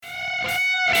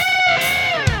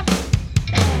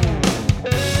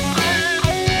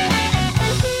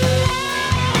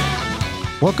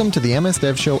Welcome to the MS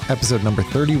Dev Show, episode number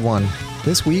 31.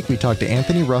 This week, we talked to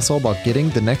Anthony Russell about getting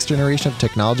the next generation of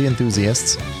technology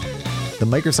enthusiasts. The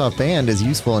Microsoft Band is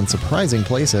useful in surprising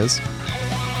places.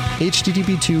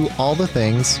 HTTP 2, all the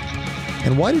things.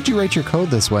 And why did you write your code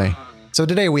this way? So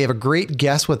today, we have a great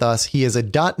guest with us. He is a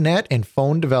 .NET and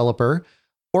phone developer,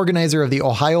 organizer of the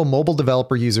Ohio Mobile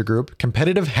Developer User Group,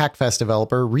 competitive Hackfest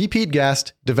developer, repeat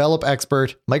guest, develop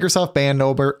expert, Microsoft Band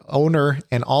owner,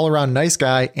 and all-around nice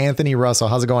guy, Anthony Russell.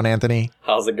 How's it going, Anthony?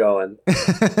 How's it going?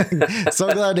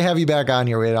 So glad to have you back on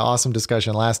here. We had an awesome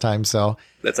discussion last time. So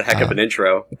that's a heck of an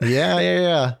intro.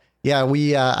 Yeah.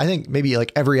 We I think maybe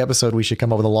like every episode we should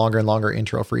come up with a longer and longer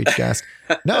intro for each guest.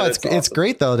 No, it's awesome. It's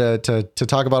great though to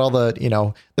talk about all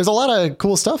the, there's a lot of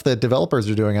cool stuff that developers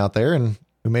are doing out there, and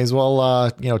we may as well,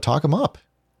 talk them up.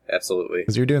 Absolutely.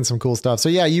 Because you're doing some cool stuff. So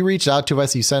yeah, you reached out to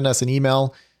us. You sent us an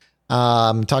email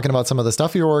talking about some of the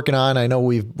stuff you're working on. I know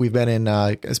we've been in,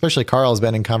 especially Carl has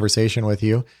been in conversation with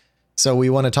you. So we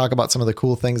want to talk about some of the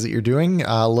cool things that you're doing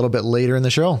a little bit later in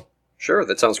the show. Sure.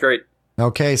 That sounds great.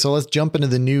 Okay. So let's jump into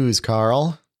the news,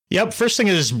 Carl. Yep. First thing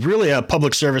is really a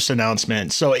public service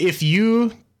announcement. So if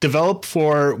you develop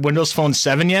for Windows Phone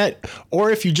 7 yet,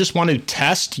 or if you just want to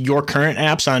test your current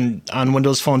apps on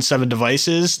Windows Phone 7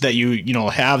 devices that you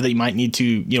have that you might need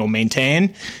to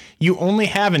maintain, you only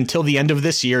have until the end of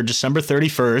this year, December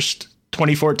 31st,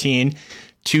 2014,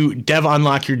 to dev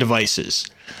unlock your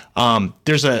devices.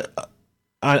 There's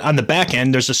on the back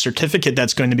end, there's a certificate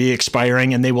that's going to be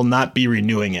expiring, and they will not be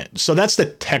renewing it. So that's the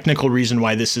technical reason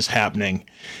why this is happening.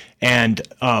 And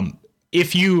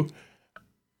if you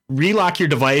relock your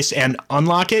device and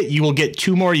unlock it, you will get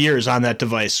 2 more years on that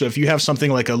device. So if you have something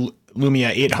like a Lumia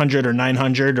 800 or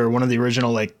 900 or one of the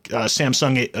original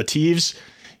Samsung Atives,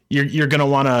 you're going to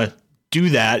want to do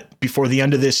that before the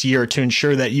end of this year to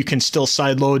ensure that you can still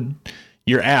sideload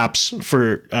your apps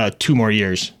for 2 more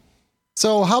years.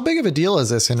 So how big of a deal is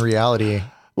this in reality?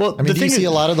 Well, I mean, do you see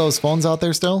a lot of those phones out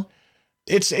there still?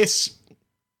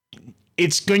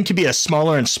 It's going to be a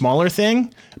smaller and smaller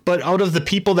thing, but out of the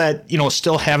people that,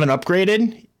 still haven't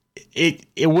upgraded,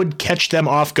 it would catch them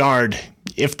off guard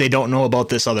if they don't know about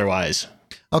this otherwise.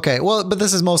 Okay. Well, but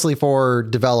this is mostly for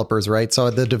developers, right?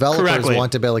 So the developers Correctly.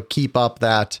 Want to be able to keep up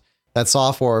that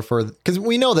software because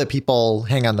we know that people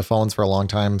hang on to phones for a long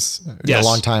time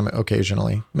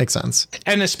occasionally. Makes sense.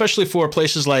 And especially for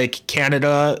places like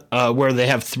Canada, where they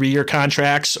have 3-year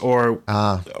contracts, or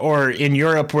in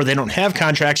Europe where they don't have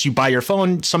contracts, you buy your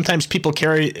phone. Sometimes people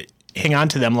hang on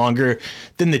to them longer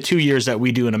than the 2 years that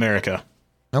we do in America.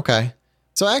 Okay.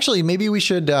 So actually, maybe we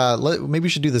should do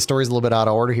the stories a little bit out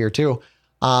of order here too.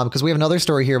 Because we have another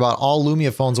story here about all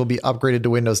Lumia phones will be upgraded to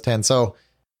Windows 10. So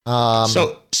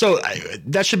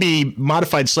that should be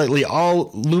modified slightly.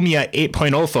 All Lumia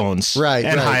 8.0 phones, right,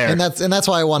 higher, and that's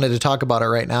why I wanted to talk about it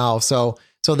right now. So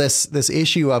this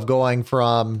issue of going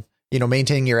from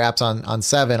maintaining your apps on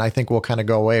 7, I think will kind of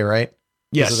go away, right?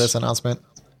 Yes. Because of this announcement.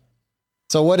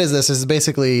 So what is this?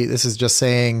 This is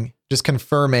just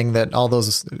confirming that all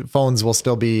those phones will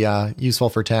still be useful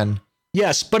for 10.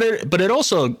 Yes, but it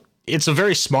also, it's a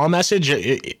very small message.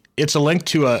 It's a link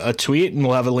to a tweet, and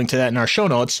we'll have a link to that in our show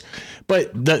notes.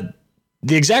 But the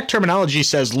exact terminology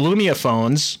says Lumia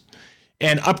phones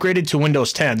and upgraded to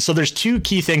Windows 10. So there's 2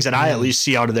 key things that I at least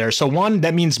see out of there. So one,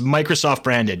 that means Microsoft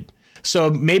branded. So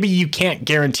maybe you can't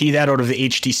guarantee that out of the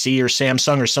HTC or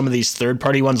Samsung or some of these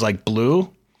third-party ones like Blue.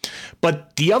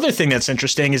 But the other thing that's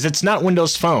interesting is it's not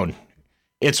Windows Phone.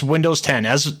 It's Windows 10.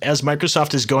 As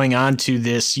Microsoft is going on to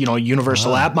this,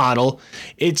 universal app model,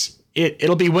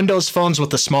 it'll be Windows phones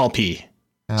with a small p.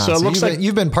 So it looks like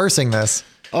you've been parsing this.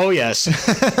 Oh yes.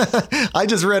 I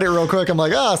just read it real quick. I'm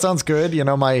like, sounds good.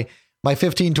 My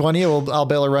 1520, I'll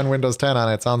be able to run Windows 10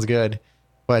 on it. Sounds good.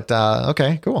 But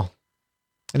okay, cool.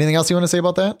 Anything else you want to say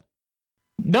about that?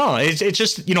 No, it's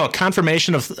just, a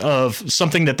confirmation of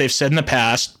something that they've said in the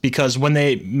past, because when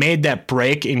they made that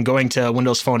break in going to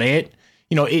Windows Phone 8,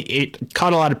 it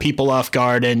caught a lot of people off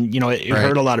guard, and, it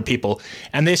hurt a lot of people.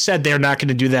 And they said they're not going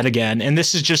to do that again. And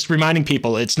this is just reminding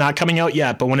people it's not coming out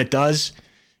yet, but when it does,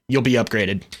 you'll be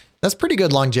upgraded. That's pretty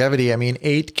good longevity. I mean,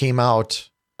 8 came out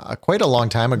quite a long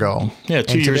time ago. Yeah,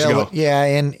 2 years ago. Yeah.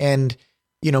 And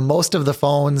most of the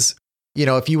phones,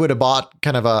 if you would have bought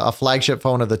kind of a flagship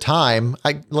phone at the time,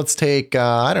 let's take,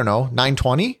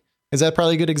 920. Is that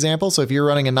probably a good example? So if you're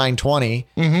running a 920,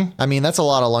 I mean, that's a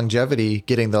lot of longevity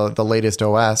getting the latest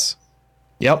OS.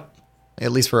 Yep.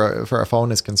 At least for a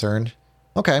phone is concerned.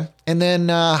 Okay. And then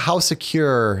how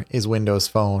secure is Windows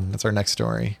Phone? That's our next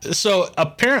story. So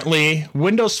apparently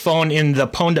Windows Phone in the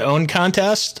Pwn to Own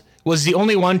contest was the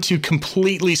only one to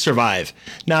completely survive.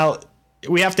 Now,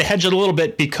 we have to hedge it a little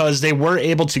bit because they were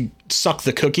able to suck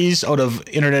the cookies out of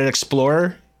Internet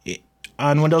Explorer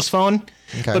on Windows Phone.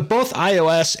 Okay. But both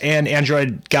iOS and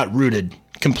Android got rooted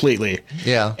completely.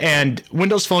 Yeah. And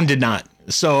Windows Phone did not.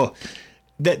 So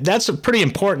that's pretty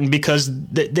important because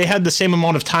they had the same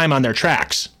amount of time on their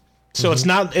tracks. So it's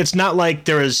not like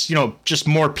there was, just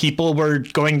more people were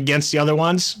going against the other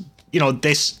ones.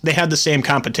 They had the same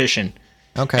competition.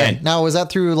 Okay. And now, is that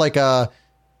through like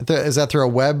is that through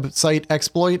a website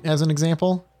exploit as an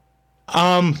example?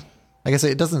 I guess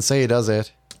it doesn't say, does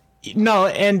it? No,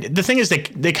 and the thing is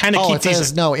they kind of keep it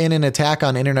says in an attack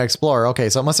on Internet Explorer. Okay,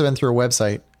 so it must have been through a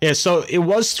website. Yeah, so it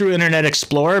was through Internet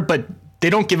Explorer, but they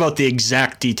don't give out the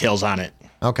exact details on it.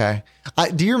 Okay.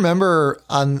 Do you remember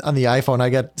on the iPhone, I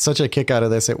got such a kick out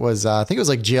of this. It was, I think it was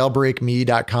like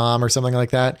jailbreakme.com or something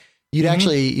like that. You'd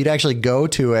actually go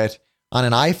to it on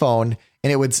an iPhone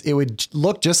and it would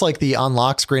look just like the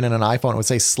unlock screen on an iPhone. It would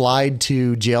say slide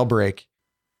to jailbreak.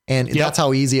 And that's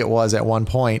how easy it was at one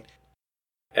point.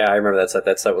 Yeah, I remember that site.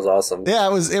 That site was awesome. Yeah,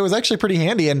 it was actually pretty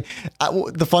handy. And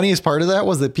the funniest part of that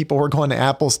was that people were going to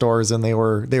Apple stores and they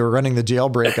were running the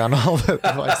jailbreak on all the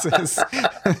devices.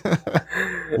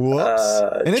 Whoops!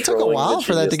 And it took a while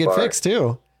for that to get fixed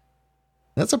too.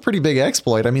 That's a pretty big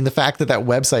exploit. I mean, the fact that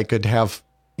website could have,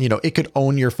 it could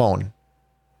own your phone.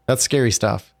 That's scary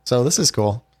stuff. So this is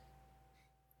cool.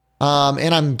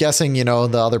 And I'm guessing, the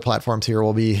other platforms here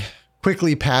will be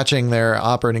quickly patching their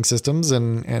operating systems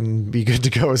and be good to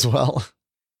go as well.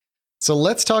 So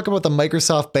let's talk about the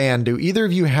Microsoft Band. Do either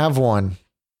of you have one?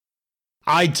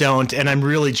 I don't, and I'm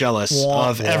really jealous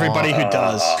of everybody who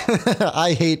does.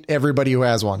 I hate everybody who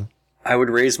has one. I would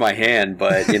raise my hand,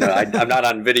 but I'm not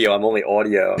on video. I'm only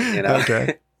audio.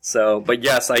 Okay. So, but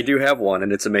yes, I do have one,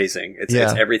 and it's amazing. It's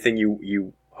everything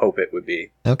you hope it would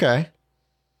be. Okay.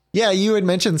 Yeah, you had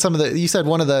mentioned you said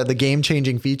one of the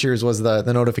game-changing features was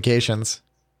the notifications.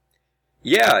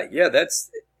 Yeah, that's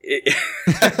it.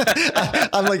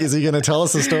 I'm like, is he going to tell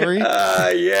us a story?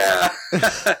 Yeah.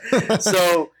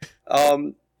 So,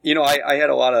 I had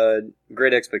a lot of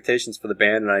great expectations for the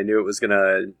Band, and I knew it was going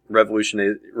to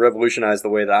revolutionize the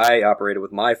way that I operated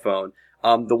with my phone.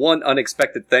 The one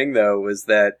unexpected thing, though, was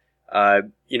that,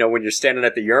 when you're standing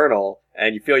at the urinal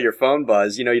and you feel your phone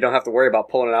buzz, you don't have to worry about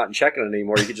pulling it out and checking it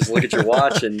anymore. You can just look at your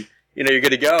watch and, you're good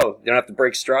to go. You don't have to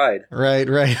break stride. Right.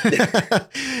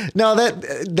 No,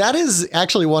 that is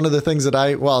actually one of the things that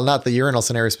not the urinal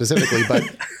scenario specifically, but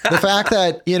the fact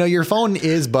that, your phone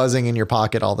is buzzing in your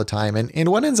pocket all the time. And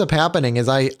what ends up happening is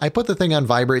I put the thing on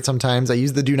vibrate sometimes. I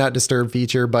use the do not disturb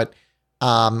feature, but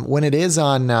when it is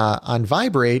on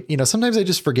vibrate, sometimes I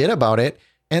just forget about it.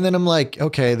 And then I'm like,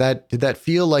 okay, did that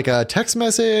feel like a text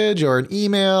message or an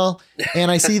email?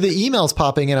 And I see the emails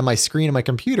popping in on my screen on my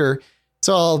computer.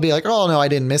 So I'll be like, oh no, I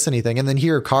didn't miss anything. And then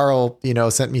here Carl,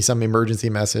 sent me some emergency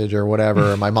message or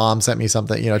whatever. Or my mom sent me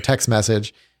something, text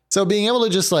message. So being able to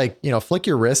just flick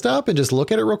your wrist up and just look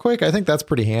at it real quick, I think that's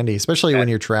pretty handy, especially when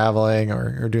you're traveling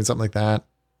or doing something like that.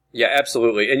 Yeah,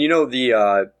 absolutely. And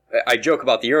I joke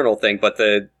about the urinal thing, but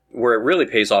where it really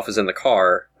pays off is in the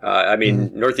car.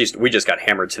 Northeast, we just got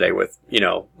hammered today with,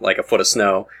 like a foot of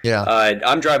snow. Yeah.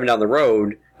 I'm driving down the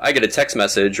road. I get a text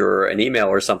message or an email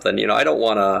or something. I don't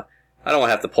want to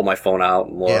have to pull my phone out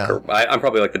and look. Yeah. I'm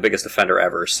probably like the biggest offender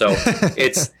ever. So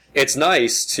it's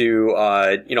nice to,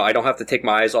 I don't have to take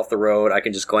my eyes off the road. I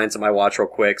can just glance at my watch real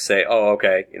quick, say, oh,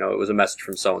 okay, it was a message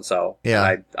from so and so.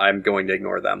 Yeah. I'm going to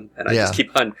ignore them. And I just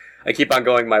keep on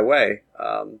going my way.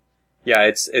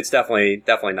 It's definitely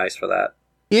nice for that.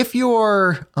 If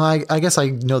you're, I guess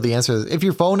I know the answer. If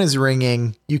your phone is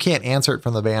ringing, you can't answer it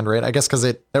from the Band, right? I guess because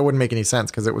that wouldn't make any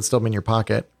sense because it would still be in your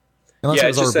pocket. Unless it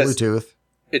was over Bluetooth.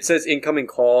 It says incoming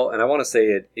call, and I want to say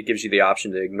it gives you the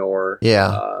option to ignore.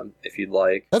 Yeah. If you'd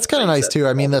like. That's kind of nice too.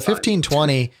 I mean, the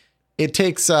 1520, it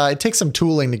takes some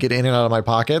tooling to get in and out of my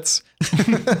pockets.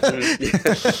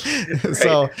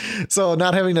 Right. So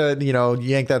not having to,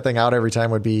 yank that thing out every time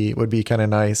would be kind of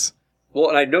nice. Well,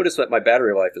 and I noticed that my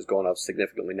battery life is going up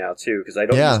significantly now too, because I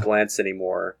don't use Glance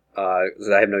anymore. Because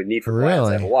I have no need for Glance.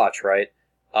 I have a watch, right?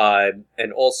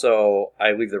 And also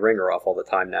I leave the ringer off all the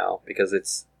time now because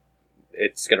it's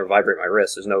going to vibrate my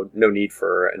wrist. There's no need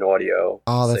for an audio.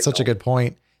 Oh, that's such a good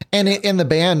point. And in the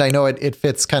Band, I know it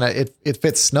fits it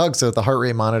fits snug so that the heart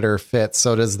rate monitor fits.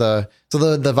 So does the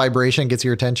vibration gets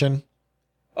your attention?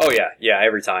 Oh yeah,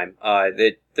 every time.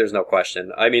 There's no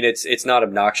question. I mean, it's not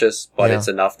obnoxious, but it's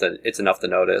enough to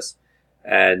notice.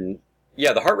 And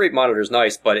yeah, the heart rate monitor is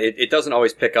nice, but it doesn't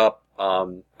always pick up.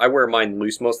 I wear mine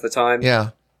loose most of the time. Yeah.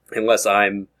 Unless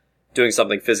I'm doing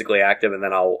something physically active, and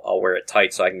then I'll wear it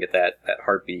tight so I can get that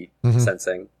heartbeat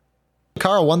sensing.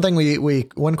 Carl, one thing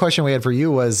one question we had for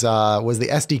you was the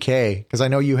SDK, because I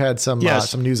know you had some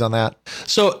news on that.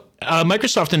 So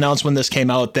Microsoft announced when this came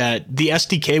out that the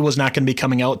SDK was not going to be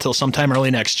coming out till sometime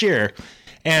early next year.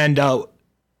 And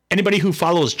anybody who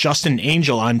follows Justin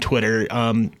Angel on Twitter,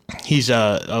 he's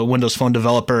a Windows Phone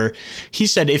developer. He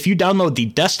said if you download the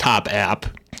desktop app,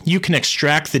 you can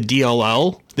extract the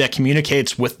DLL that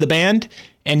communicates with the band,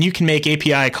 and you can make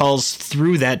API calls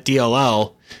through that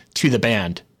DLL to the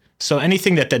band. So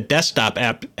anything that the desktop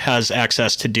app has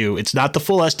access to do, it's not the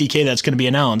full SDK that's going to be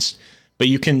announced, but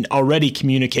you can already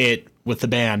communicate with the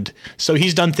band. So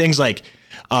he's done things like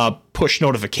push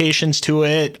notifications to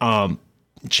it,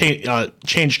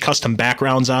 change custom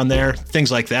backgrounds on there,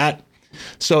 things like that.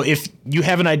 So if you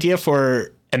have an idea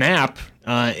for an app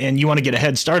and you want to get a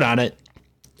head start on it,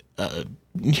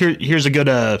 here's a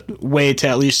good way to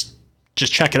at least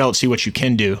just check it out, see what you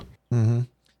can do. Mm-hmm.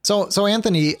 So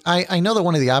Anthony, I know that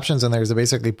one of the options in there is to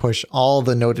basically push all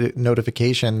the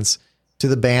notifications to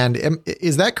the band.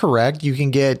 Is that correct? You can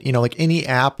get, like any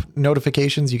app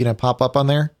notifications you can have pop up on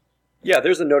there? Yeah,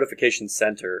 there's a notification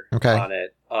center on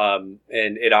it. And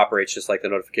it operates just like the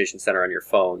notification center on your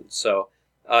phone. So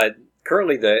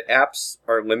currently the apps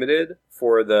are limited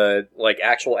for the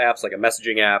actual apps, like a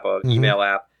messaging app, an email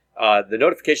app. The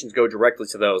notifications go directly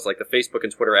to those, like the Facebook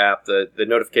and Twitter app. The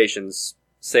notifications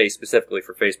say specifically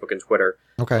for Facebook and Twitter.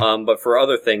 Okay. But for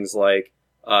other things like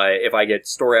if I get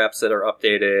store apps that are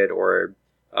updated, or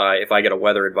if I get a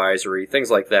weather advisory, things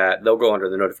like that, they'll go under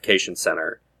the notification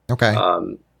center. Okay.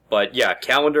 But yeah,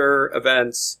 calendar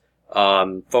events,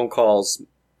 phone calls,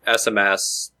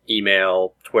 SMS,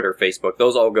 email, Twitter, Facebook,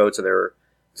 those all go to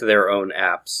their own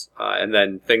apps. And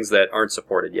then things that aren't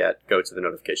supported yet go to the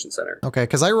notification center. Okay.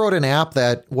 Cause I wrote an app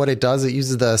that what it does, it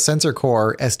uses the Sensor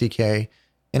Core SDK,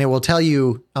 and it will tell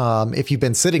you if you've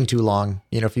been sitting too long,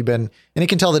 if you've been, and it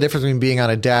can tell the difference between being on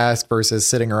a desk versus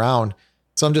sitting around.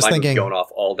 So I'm just thinking, going off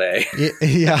all day.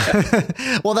 Yeah.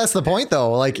 Well, that's the point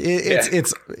though. Like you'd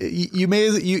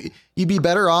be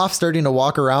better off starting to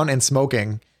walk around and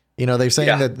smoking. They're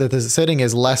saying that the sitting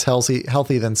is less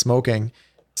healthy than smoking.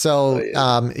 So,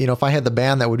 if I had the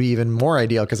band, that would be even more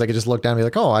ideal, because I could just look down and be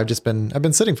like, oh, I've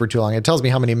been sitting for too long. It tells me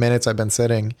how many minutes I've been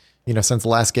sitting, since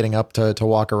last getting up to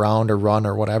walk around or run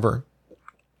or whatever.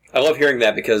 I love hearing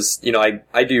that because, I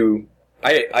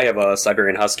have a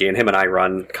Siberian Husky, and him and I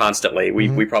run constantly.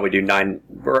 We probably do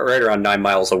right around 9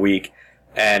 miles a week.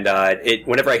 And,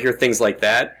 whenever I hear things like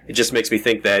that, it just makes me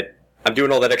think that I'm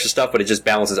doing all that extra stuff, but it just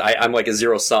balances. I'm like a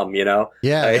zero sum, Yeah.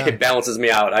 It balances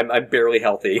me out. I'm barely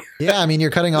healthy. Yeah. I mean,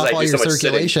 you're cutting off all your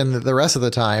circulation the rest of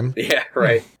the time. Yeah.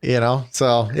 Right.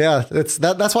 So yeah, that's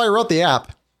why I wrote the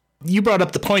app. You brought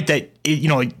up the point that,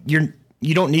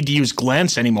 you don't need to use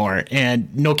Glance anymore. And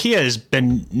Nokia has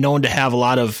been known to have a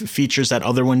lot of features that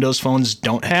other Windows phones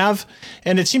don't have.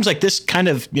 And it seems like this kind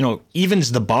of,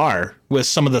 evens the bar with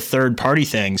some of the third-party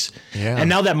things. Yeah. And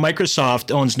now that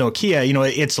Microsoft owns Nokia,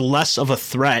 it's less of a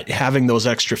threat having those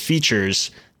extra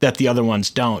features that the other ones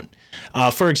don't.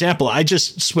 For example, I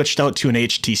just switched out to an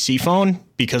HTC phone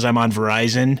because I'm on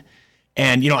Verizon.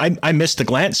 And, I missed the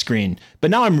Glance screen. But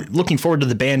now I'm looking forward to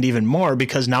the band even more,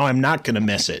 because now I'm not going to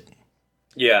miss it.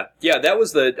 Yeah, that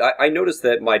was I noticed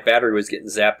that my battery was getting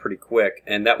zapped pretty quick,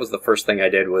 and that was the first thing I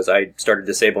did, was I started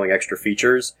disabling extra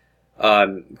features.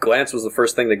 Glance was the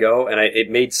first thing to go, and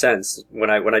it made sense. When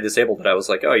I disabled it, I was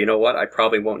like, oh, you know what? I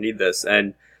probably won't need this.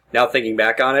 And now thinking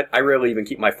back on it, I rarely even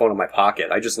keep my phone in my pocket.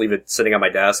 I just leave it sitting on my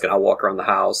desk, and I'll walk around the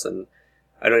house, and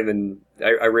I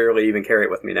rarely even carry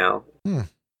it with me now.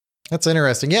 That's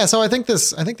interesting. Yeah, so I think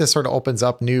this sort of opens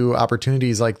up new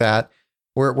opportunities like that.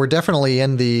 We're definitely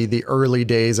in the early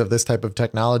days of this type of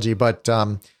technology, but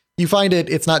you find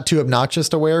it's not too obnoxious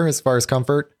to wear as far as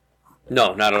comfort?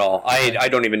 No, not at all. I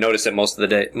don't even notice it most of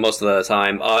the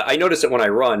time. I notice it when I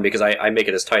run, because I make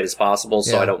it as tight as possible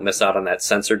so I don't miss out on that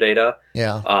sensor data.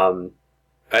 Yeah.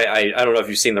 I don't know if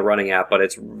you've seen the running app, but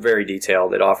it's very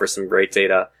detailed. It offers some great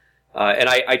data. And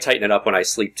I tighten it up when I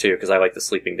sleep too, because I like the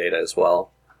sleeping data as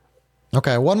well.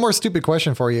 Okay, one more stupid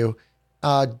question for you.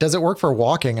 Does it work for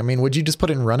walking? I mean, would you just put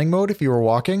it in running mode if you were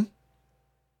walking?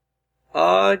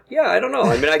 Yeah, I don't know.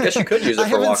 I mean, I guess you could use it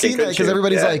for walking. I haven't seen that, because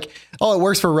everybody's like, oh, it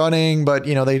works for running, but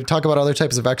they talk about other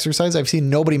types of exercise. I've seen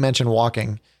nobody mention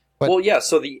walking. But well, yeah.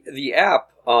 So the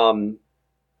app,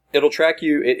 it'll track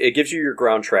you. It gives you your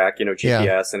ground track,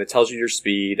 GPS, and it tells you your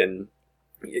speed and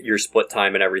your split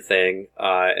time and everything.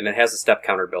 And it has a step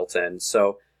counter built in.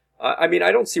 So, I mean,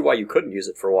 I don't see why you couldn't use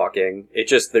it for walking. It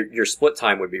just, your split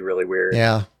time would be really weird.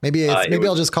 Yeah. Maybe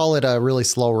I'll just call it a really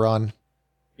slow run.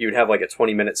 You'd have like a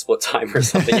 20-minute split time or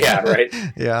something. Yeah, right?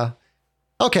 Yeah.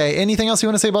 Okay. Anything else you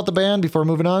want to say about the band before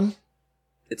moving on?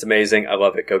 It's amazing. I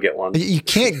love it. Go get one. You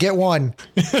can't get one.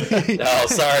 Oh,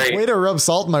 sorry. Way to rub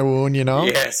salt in my wound, you know?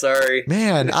 Yeah, sorry.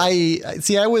 Man, I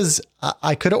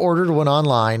could have ordered one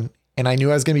online, and I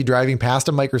knew I was going to be driving past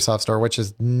a Microsoft store, which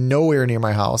is nowhere near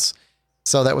my house.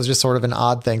 So that was just sort of an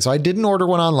odd thing. So I didn't order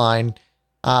one online.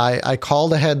 I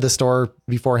called ahead the store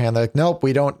beforehand. They're like, nope,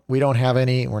 we don't have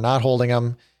any. We're not holding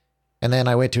them. And then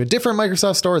I went to a different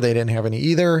Microsoft store. They didn't have any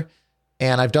either.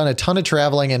 And I've done a ton of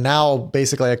traveling. And now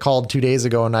basically I called 2 days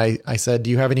ago and I said, do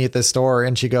you have any at this store?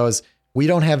 And she goes, we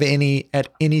don't have any at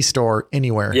any store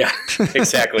anywhere. Yeah,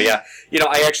 exactly. Yeah.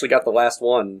 I actually got the last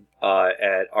one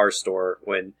at our store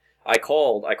when I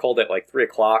called at like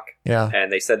 3:00. Yeah.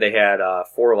 And they said they had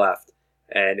 4 left.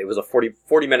 And it was a 40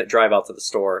 minute drive out to the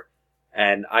store.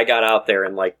 And I got out there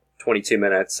in like 22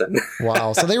 minutes. And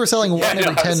wow. So they were selling one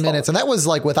every 10 minutes. And that was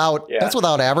like that's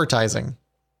without advertising.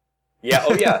 Yeah.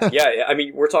 Oh, yeah. Yeah. I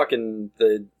mean, we're talking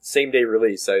the same day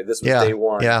release. So this was day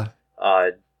one. Yeah.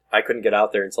 I couldn't get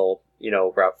out there until,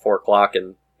 about 4:00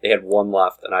 and they had one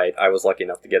left and I was lucky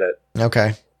enough to get it.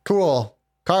 Okay, cool.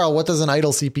 Carl, what does an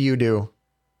idle CPU do?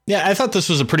 Yeah, I thought this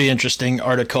was a pretty interesting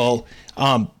article.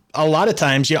 A lot of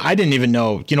times, I didn't even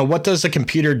know, what does a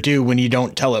computer do when you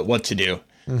don't tell it what to do?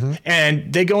 Mm-hmm.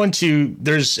 And they go into,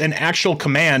 there's an actual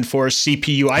command for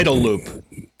CPU idle loop.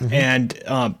 Mm-hmm.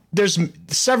 And there's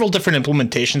several different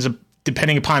implementations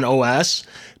depending upon OS,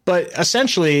 but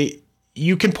essentially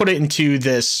you can put it into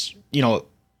this,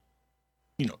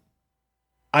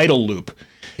 idle loop.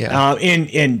 Yeah.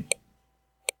 In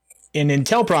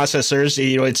Intel processors,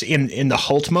 it's in the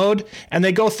halt mode, and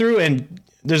they go through and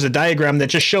there's a diagram that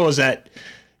just shows that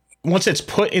once it's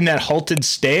put in that halted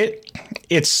state,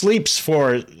 it sleeps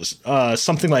for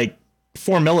something like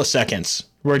 4 milliseconds,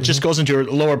 where it just goes into a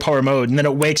lower power mode, and then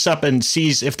it wakes up and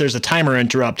sees if there's a timer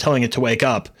interrupt telling it to wake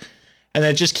up. And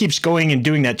then it just keeps going and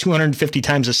doing that 250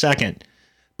 times a second.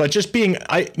 But just being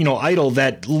idle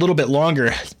that little bit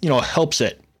longer, helps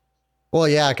it. Well,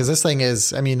 yeah, because this thing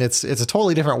is, it's a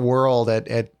totally different world at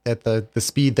the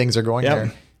speed things are going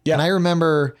there. Yeah. And I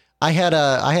remember I had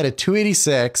a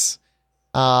 286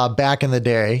 back in the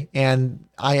day, and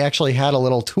I actually had a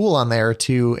little tool on there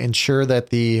to ensure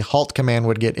that the halt command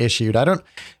would get issued. I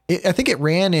think it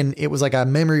ran it was like a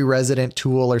memory resident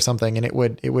tool or something, and it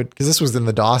would because this was in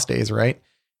the DOS days, right?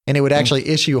 And it would actually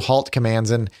issue halt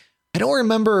commands, and I don't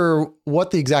remember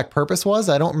what the exact purpose was.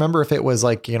 I don't remember if it was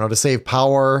like, to save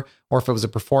power or if it was a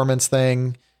performance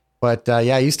thing. But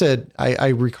I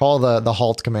recall the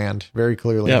halt command very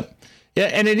clearly. Yep. Yeah,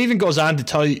 and it even goes on to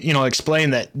tell you,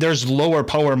 explain that there's lower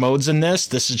power modes in this.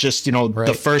 This is just, right.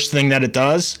 The first thing that it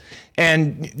does.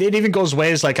 And it even goes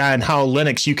ways like on how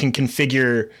Linux you can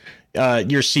configure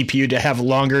your CPU to have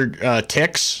longer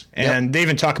ticks. And they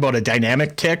even talk about a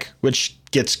dynamic tick, which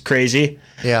gets crazy.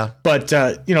 Yeah. But,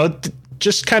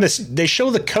 just kind of, they show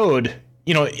the code,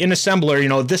 in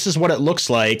assembler, this is what it looks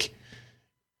like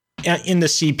in the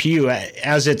CPU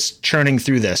as it's churning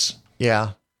through this.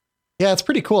 Yeah. Yeah, it's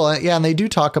pretty cool. Yeah, and they do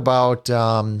talk about,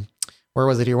 where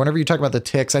was it here? Whenever you talk about the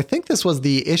ticks, I think this was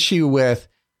the issue with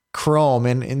Chrome,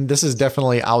 and this is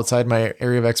definitely outside my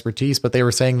area of expertise, but they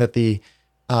were saying that the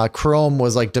Chrome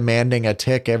was like demanding a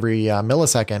tick every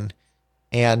millisecond.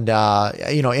 And,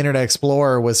 Internet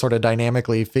Explorer was sort of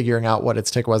dynamically figuring out what its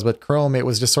tick was, but Chrome, it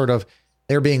was just sort of,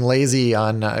 they were being lazy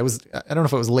on, I don't know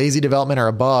if it was lazy development or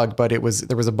a bug, but there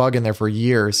was a bug in there for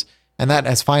years. And that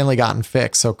has finally gotten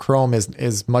fixed. So Chrome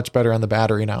is much better on the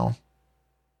battery now.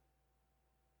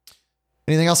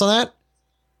 Anything else on that?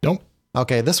 Nope.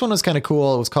 Okay, this one was kind of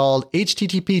cool. It was called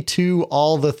HTTP 2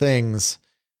 All the Things.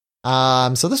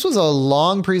 So this was a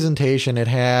long presentation. It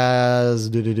has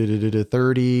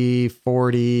 30,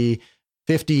 40,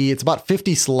 50. It's about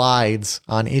 50 slides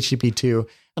on HTTP 2.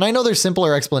 And I know there's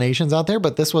simpler explanations out there,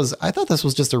 but I thought this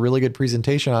was just a really good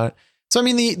presentation on it. So,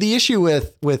 the issue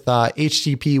with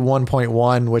HTTP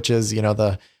 1.1, which is,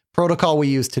 the protocol we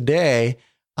use today.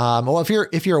 Well, if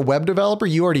you're a web developer,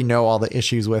 you already know all the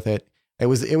issues with it. It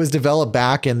was developed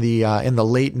back in the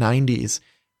late 90s,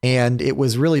 and it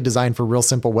was really designed for real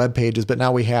simple web pages. But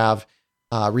now we have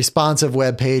responsive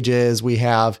web pages. We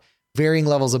have varying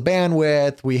levels of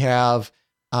bandwidth. We have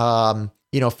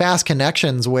fast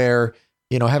connections where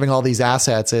having all these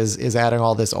assets is adding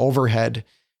all this overhead.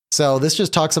 So this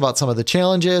just talks about some of the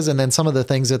challenges and then some of the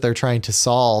things that they're trying to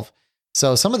solve.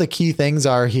 So some of the key things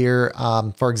are here,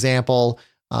 for example,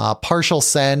 partial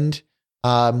send,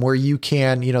 where you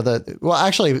can,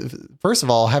 first of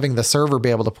all, having the server be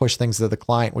able to push things to the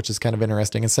client, which is kind of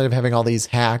interesting, instead of having all these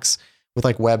hacks with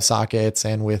like WebSockets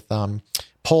and with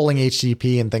polling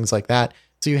HTTP and things like that.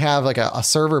 So you have like a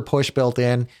server push built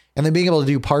in, and then being able to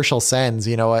do partial sends,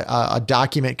 a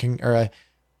document can, or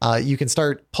you can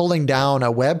start pulling down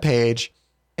a web page,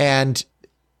 and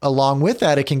along with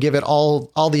that, it can give it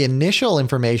all the initial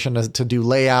information to do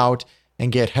layout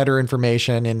and get header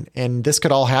information. And this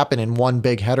could all happen in one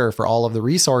big header for all of the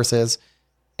resources.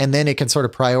 And then it can sort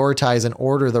of prioritize and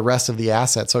order the rest of the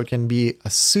assets. So it can be a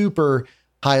super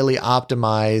highly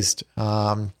optimized,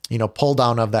 pull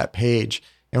down of that page.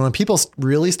 And when people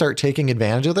really start taking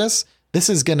advantage of this, this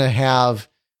is going to have,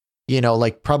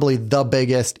 probably the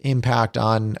biggest impact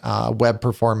on web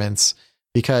performance.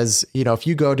 Because, if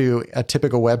you go to a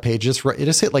typical web page, just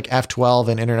hit like F12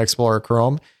 in Internet Explorer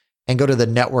Chrome and go to the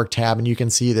network tab, and you can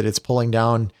see that it's pulling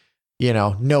down,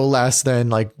 no less than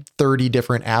like 30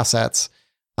 different assets.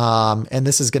 And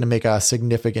this is going to make a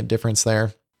significant difference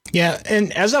there. Yeah.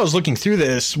 And as I was looking through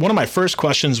this, one of my first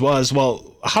questions was,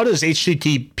 well, how does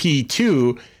HTTP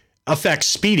 2 affect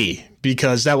Speedy?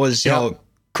 Because that was,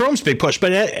 Chrome's big push.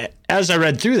 But as I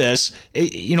read through this,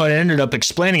 it ended up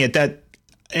explaining it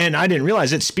and I didn't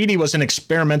realize that Speedy was an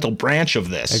experimental branch of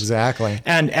this. Exactly.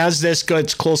 And as this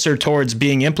gets closer towards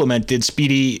being implemented,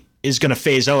 Speedy is going to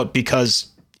phase out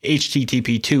because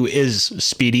HTTP 2 is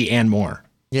Speedy and more.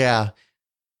 Yeah.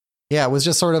 Yeah. It was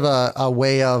just sort of a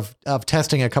way of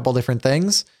testing a couple different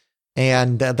things.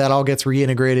 And that all gets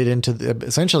reintegrated into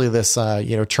essentially this,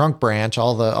 trunk branch,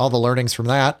 all the learnings from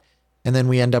that. And then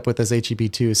we end up with this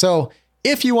HTTP 2. So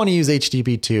if you want to use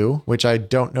HTTP 2, which I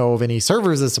don't know of any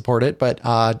servers that support it, but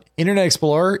Internet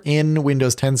Explorer in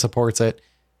Windows 10 supports it.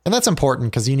 And that's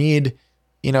important because you need,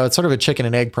 it's sort of a chicken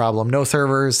and egg problem. No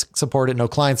servers support it, no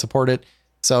clients support it.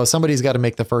 So somebody's got to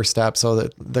make the first step so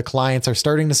that the clients are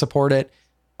starting to support it,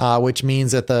 which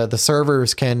means that the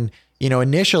servers can,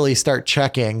 initially start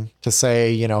checking to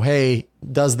say, hey,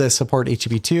 does this support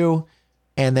HTTP 2?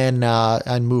 And then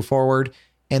and move forward.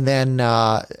 And then,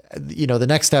 the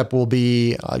next step will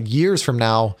be years from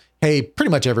now. Hey, pretty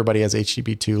much everybody has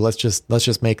HTTP 2. Let's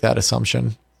just make that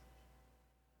assumption.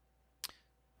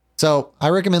 So I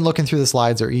recommend looking through the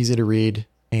slides. They're easy to read.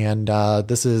 And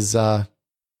this is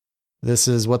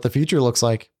what the future looks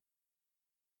like.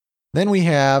 Then we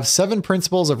have 7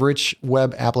 principles of rich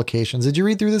web applications. Did you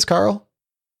read through this, Carl?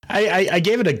 I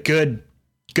gave it a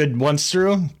good once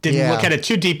through. Didn't look at it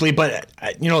too deeply, but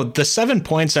the 7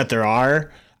 points that there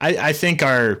are, I think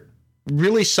are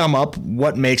really sum up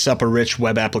what makes up a rich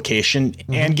web application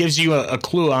and gives you a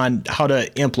clue on how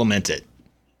to implement it.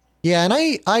 Yeah. And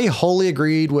I wholly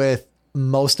agreed with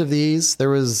most of these. There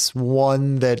was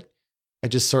one that I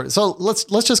just so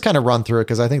let's just kind of run through it,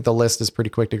 because I think the list is pretty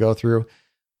quick to go through.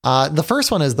 The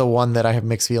first one is the one that I have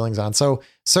mixed feelings on. So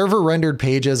server rendered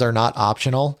pages are not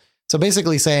optional. So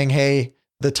basically saying, hey,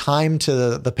 the time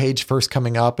to the page first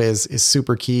coming up is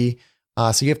super key.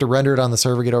 So you have to render it on the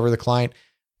server, get over to the client.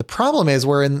 The problem is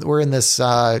we're in this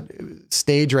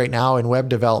stage right now in web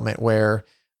development where,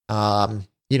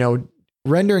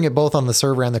 rendering it both on the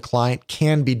server and the client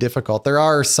can be difficult. There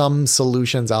are some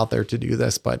solutions out there to do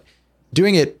this, but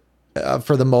doing it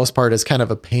for the most part is kind of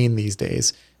a pain these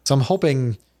days. So I'm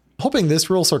hoping this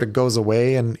rule sort of goes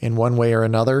away in one way or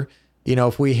another.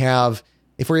 If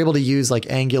we're able to use like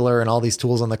Angular and all these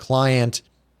tools on the client,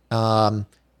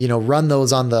 run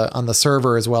those on the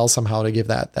server as well somehow to give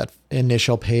that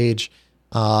initial page.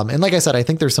 And like I said, I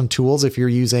think there's some tools if you're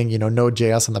using,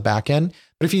 Node.js on the back end,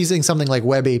 but if you're using something like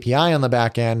Web API on the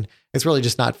back end, it's really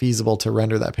just not feasible to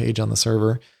render that page on the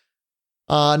server.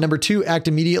 Number 2, act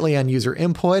immediately on user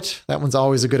input. That one's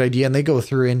always a good idea. And they go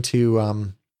through into,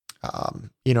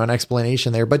 an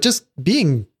explanation there, but just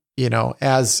being,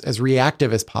 as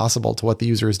reactive as possible to what the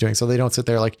user is doing. So they don't sit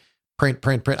there like print.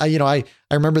 I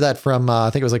remember that from, I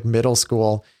think it was like middle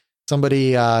school.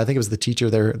 Somebody, I think it was the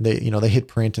teacher there. They hit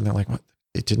print and they're like, what?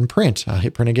 It didn't print.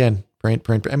 Hit print again.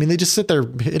 Print. I mean, they just sit there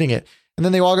hitting it. And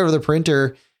then they walk over to the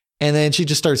printer and then she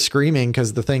just starts screaming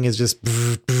because the thing is just,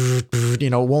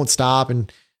 won't stop.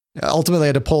 And ultimately I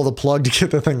had to pull the plug to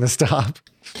get the thing to stop.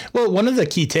 Well, one of the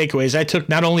key takeaways I took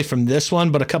not only from this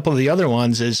one, but a couple of the other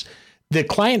ones is the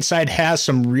client side has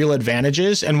some real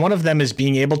advantages. And one of them is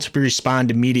being able to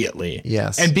respond immediately.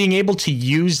 Yes. And being able to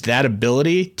use that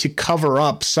ability to cover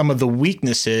up some of the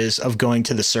weaknesses of going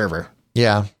to the server.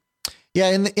 Yeah.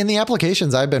 Yeah. In the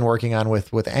applications I've been working on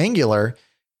with Angular,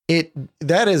 it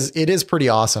is pretty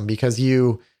awesome because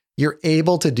you're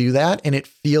able to do that and it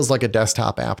feels like a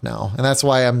desktop app now. And that's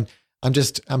why I'm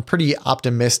pretty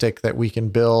optimistic that we can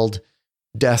build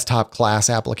desktop class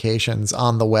applications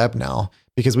on the web now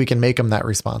because we can make them that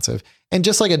responsive. And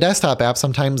just like a desktop app,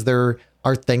 sometimes there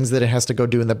are things that it has to go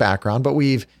do in the background, but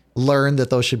we've learned that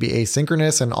those should be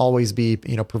asynchronous and always be,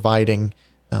 providing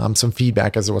some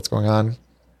feedback as to what's going on.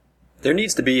 There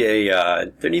needs to be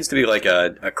like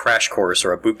a crash course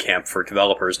or a boot camp for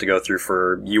developers to go through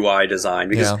for UI design,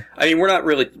 because I mean, we're not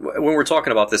really, when we're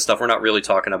talking about this stuff, we're not really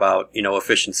talking about,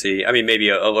 efficiency. I mean, maybe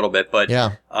a little bit, but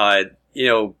I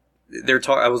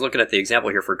was looking at the example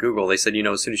here for Google. They said,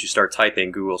 as soon as you start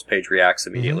typing, Google's page reacts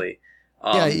immediately.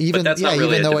 Even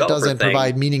though it doesn't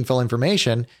provide meaningful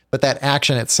information, but that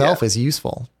action itself is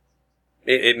useful.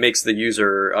 It makes the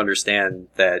user understand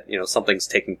that, something's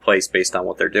taking place based on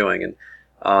what they're doing. And,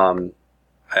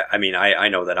 I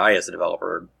know that I, as a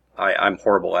developer, I'm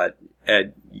horrible at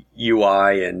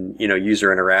UI and,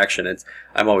 user interaction.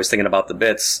 I'm always thinking about the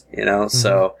bits,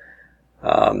 so,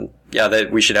 that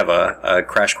we should have a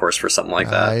crash course for something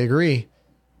like that. I agree.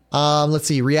 Let's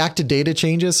see, reactive data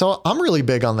changes. So I'm really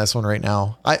big on this one right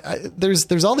now.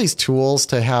 There's all these tools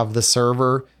to have the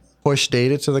server push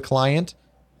data to the client.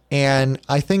 And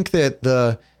I think that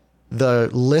the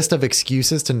list of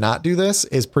excuses to not do this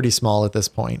is pretty small at this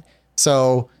point.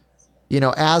 So,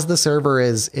 as the server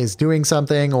is doing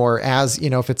something, or as,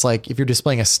 if you're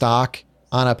displaying a stock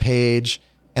on a page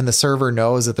and the server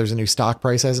knows that there's a new stock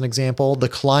price, as an example, the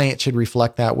client should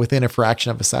reflect that within a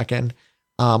fraction of a second,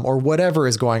 or whatever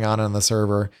is going on the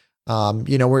server.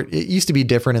 Where it used to be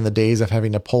different in the days of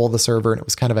having to pull the server, and it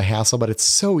was kind of a hassle, but it's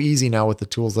so easy now with the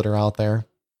tools that are out there.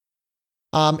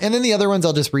 And then the other ones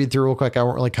I'll just read through real quick. I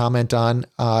won't really comment on,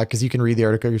 because you can read the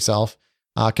article yourself.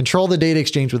 Control the data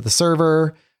exchange with the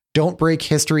server. Don't break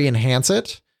history, enhance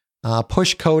it.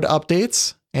 Push code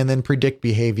updates, and then predict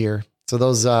behavior. So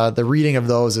those, the reading of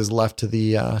those is left to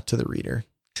the reader.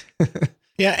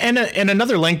 Yeah, and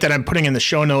another link that I'm putting in the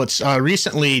show notes.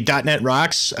 Recently, .NET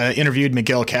Rocks interviewed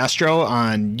Miguel Castro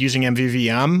on using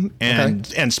MVVM and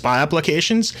SPA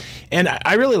applications, and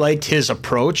I really liked his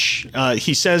approach.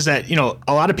 He says that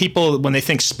a lot of people, when they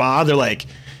think SPA, they're like,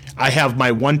 I have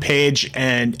my one page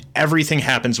and everything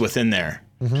happens within there.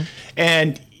 Mm-hmm.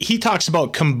 And he talks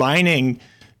about combining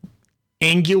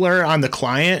Angular on the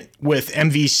client with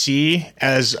MVC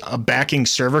as a backing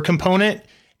server component,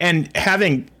 and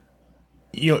having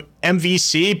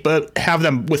MVC, but have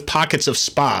them with pockets of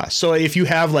SPA. So if you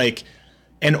have like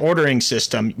an ordering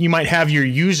system, you might have your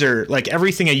user, like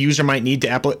everything a user might need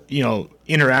to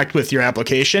interact with your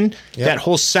application. Yep. That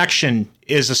whole section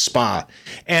is a SPA.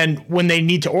 And when they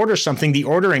need to order something, the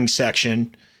ordering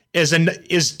section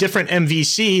is different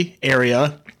MVC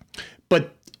area,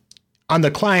 but on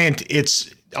the client,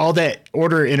 it's all that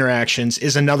order interactions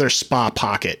is another SPA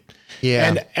pocket.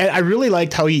 Yeah. And I really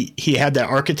liked how he had that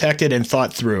architected and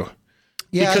thought through.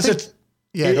 Yeah. Because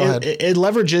it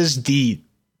leverages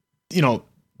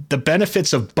the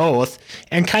benefits of both,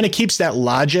 and kind of keeps that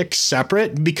logic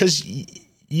separate, because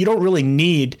you don't really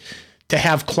need to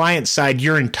have client side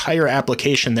your entire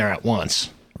application there at once.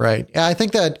 Right. Yeah, I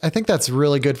think that's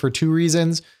really good for two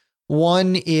reasons.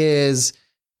 One is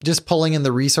just pulling in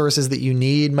the resources that you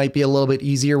need might be a little bit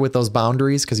easier with those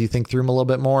boundaries, because you think through them a little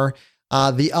bit more.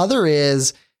 The other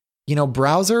is,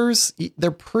 browsers,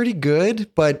 they're pretty good,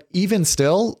 but even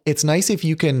still, it's nice if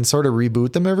you can sort of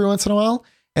reboot them every once in a while.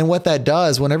 And what that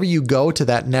does, whenever you go to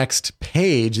that next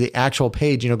page, the actual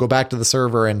page, go back to the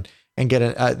server and get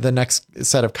the next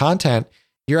set of content,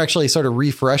 you're actually sort of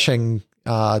refreshing,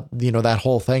 that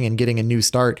whole thing and getting a new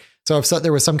start. So if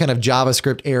there was some kind of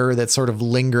JavaScript error that's sort of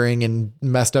lingering and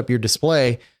messed up your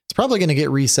display, it's probably going to get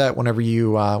reset whenever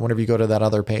you go to that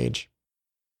other page.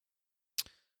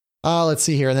 Let's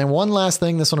see here. And then one last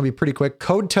thing, this one will be pretty quick.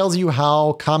 Code tells you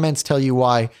how, comments tell you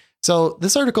why. So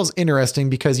this article is interesting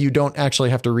because you don't actually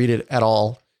have to read it at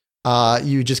all.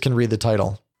 You just can read the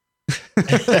title.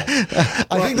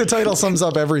 I think the title sums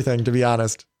up everything, to be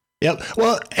honest. Yep.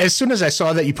 Well, as soon as I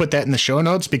saw that you put that in the show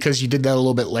notes, because you did that a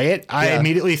little bit late, I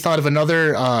immediately thought of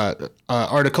another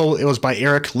article. It was by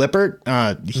Eric Lippert.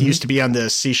 He used to be on the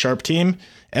C# team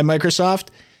at Microsoft.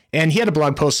 And he had a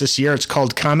blog post this year. It's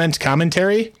called Comment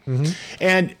Commentary. Mm-hmm.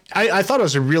 And I thought it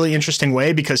was a really interesting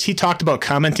way, because he talked about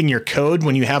commenting your code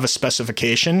when you have a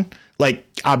specification, like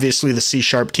obviously the C#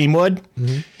 team would.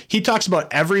 Mm-hmm. He talks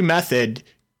about every method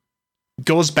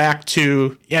goes back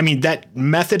to, that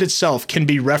method itself can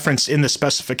be referenced in the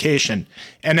specification.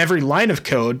 And every line of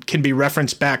code can be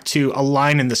referenced back to a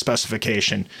line in the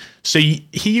specification. So he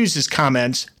uses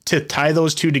comments to tie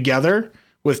those two together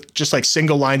with just like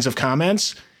single lines of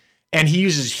comments. And he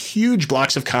uses huge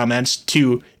blocks of comments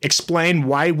to explain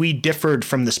why we differed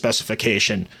from the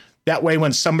specification. That way,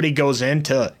 when somebody goes in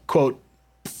to, quote,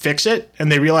 fix it, and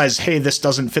they realize, hey, this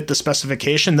doesn't fit the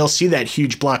specification, they'll see that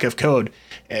huge block of code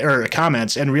or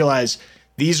comments and realize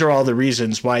these are all the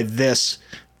reasons why this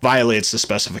violates the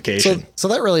specification. So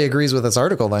that really agrees with this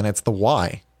article, then. It's the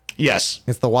why. Yes.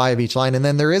 It's the why of each line. And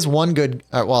then there is one good,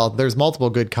 there's multiple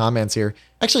good comments here.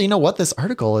 Actually, you know what? This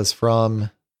article is from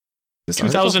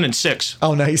 2006.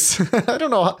 Oh, nice. I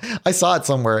don't know. I saw it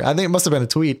somewhere. I think it must have been a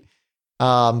tweet.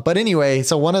 But anyway,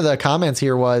 so one of the comments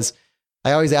here was,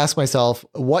 I always ask myself,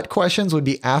 what questions would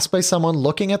be asked by someone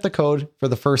looking at the code for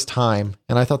the first time?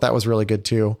 And I thought that was really good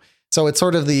too. So it's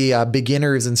sort of the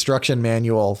beginner's instruction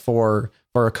manual for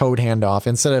a code handoff.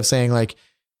 Instead of saying like,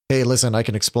 hey, listen, I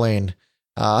can explain.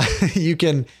 You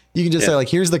can just say like,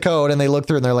 here's the code. And they look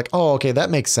through and they're like, oh, okay, that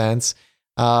makes sense.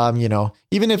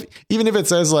 Even if it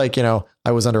says like,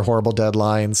 I was under horrible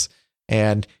deadlines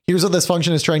and here's what this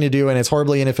function is trying to do. And it's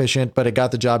horribly inefficient, but it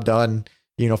got the job done.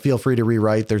 Feel free to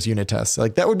rewrite. There's unit tests.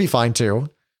 Like that would be fine too.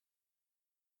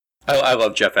 I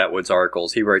love Jeff Atwood's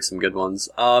articles. He writes some good ones.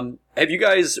 Have you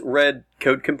guys read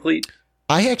Code Complete?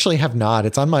 I actually have not.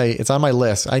 It's on my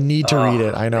list. I need to read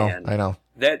it. I know. Man. I know.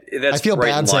 That's I feel right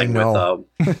bad in saying line no.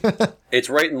 with, it's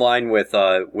right in line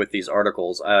with these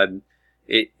articles.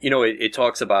 It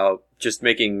talks about just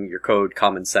making your code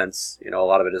common sense. A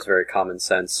lot of it is very common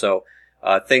sense. So,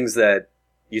 things that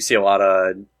you see a lot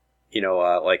of,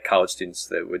 like college students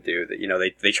that would do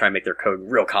that, they try and make their code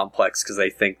real complex because they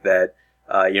think that,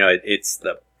 it's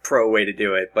the pro way to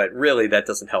do it. But really that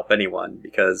doesn't help anyone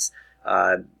because,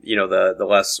 the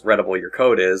less readable your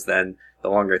code is, then the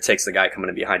longer it takes the guy coming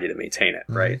in behind you to maintain it.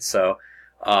 Mm-hmm. Right. So,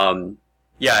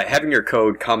 having your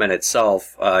code comment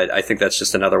itself, I think that's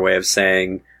just another way of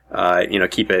saying,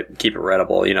 keep it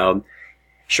readable.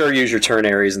 Sure, use your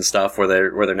ternaries and stuff where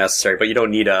they're necessary, but you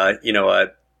don't need a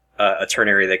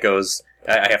ternary that goes,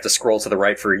 I have to scroll to the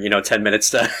right for, 10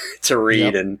 minutes to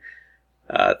read. Yep. And,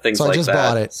 things like that. So I just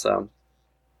bought it. So.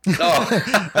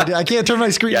 Oh. I can't turn my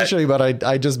screen to show you, but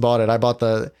I just bought it. I bought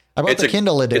the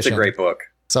Kindle edition. It's a great book.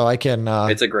 So I can,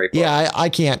 it's a great book. Yeah, I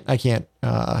can't,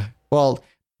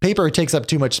 paper takes up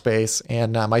too much space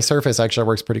and my Surface actually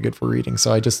works pretty good for reading.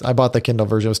 So I bought the Kindle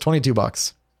version. It was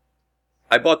 $22.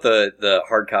 I bought the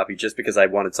hard copy just because I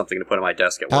wanted something to put on my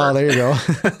desk at work. Oh, there you go.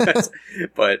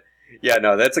 But yeah,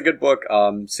 no, that's a good book.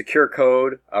 Secure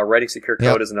Code, Writing Secure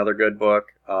Code is another good book.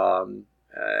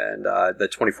 And the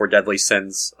 24 Deadly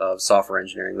Sins of Software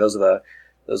Engineering. Those are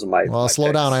my. Well, my slow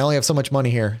picks. down. I only have so much money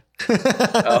here.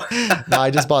 Oh. No,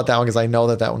 I just bought that one because I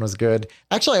know that one was good.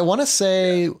 Actually, I want to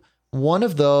say one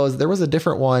of those. There was a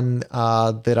different one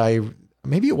that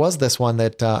maybe it was this one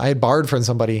that I had borrowed from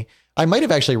somebody. I might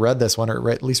have actually read this one or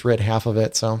at least read half of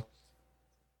it. So,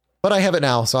 but I have it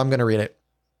now, so I'm going to read it.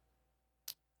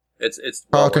 It's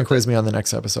Carl can quiz me on the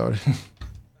next episode.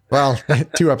 Well,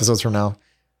 2 episodes from now.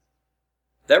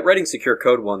 That Writing Secure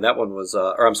Code one, that one was,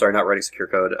 or I'm sorry, not Writing Secure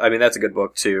Code. I mean, that's a good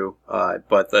book too.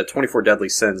 But the 24 Deadly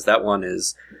Sins, that one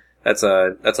that's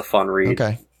a fun read.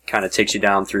 Okay. Kind of takes you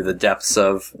down through the depths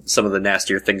of some of the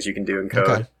nastier things you can do in code.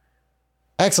 Okay.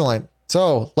 Excellent.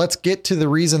 So let's get to the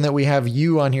reason that we have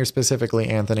you on here specifically,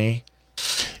 Anthony.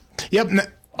 Yep.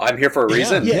 I'm here for a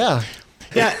reason. Yeah.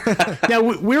 Now,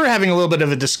 we were having a little bit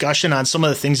of a discussion on some of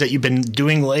the things that you've been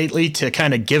doing lately to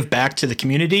kind of give back to the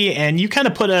community. And you kind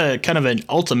of put a kind of an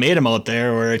ultimatum out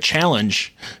there or a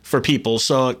challenge for people.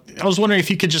 So I was wondering if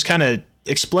you could just kind of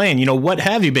explain, what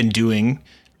have you been doing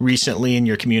recently in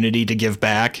your community to give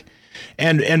back?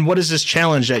 And what is this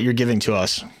challenge that you're giving to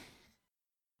us?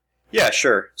 Yeah,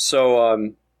 sure. So,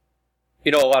 a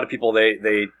lot of people,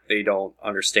 they don't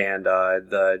understand,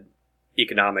 the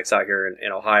economics out here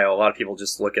in Ohio. A lot of people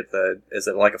just look at is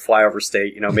it like a flyover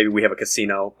state? Maybe we have a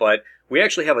casino, but we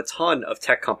actually have a ton of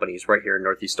tech companies right here in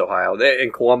Northeast Ohio,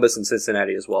 in Columbus and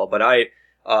Cincinnati as well. But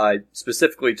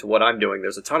specifically to what I'm doing,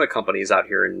 there's a ton of companies out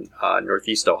here in,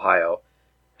 Northeast Ohio.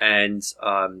 And,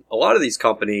 a lot of these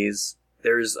companies,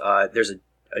 there's a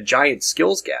giant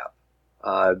skills gap,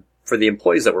 for the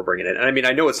employees that we're bringing in. And I mean,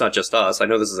 I know it's not just us. I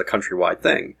know this is a countrywide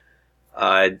thing.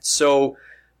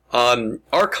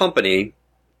 Our company,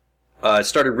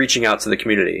 started reaching out to the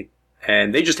community,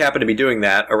 and they just happened to be doing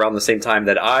that around the same time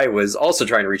that I was also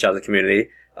trying to reach out to the community,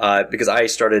 because I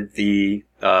started the,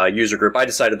 user group. I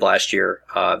decided last year,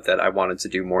 that I wanted to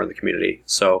do more in the community.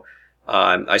 So,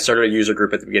 I started a user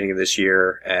group at the beginning of this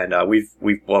year, and,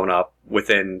 we've blown up.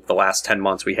 Within the last 10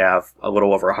 months, we have a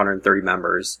little over 130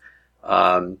 members.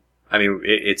 I mean,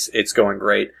 it's going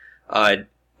great.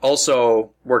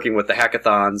 Also working with the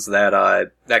hackathons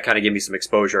that kind of gave me some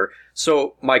exposure.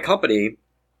 So my company,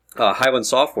 Highland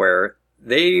Software,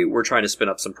 they were trying to spin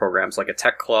up some programs like a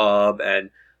tech club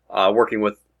and, working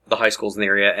with the high schools in the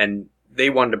area. And they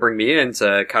wanted to bring me in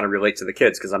to kind of relate to the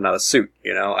kids because I'm not a suit,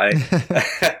 I'm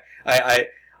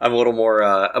a little more,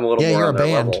 more you're on a their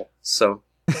band. level. So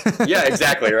yeah,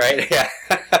 exactly. Right. Yeah.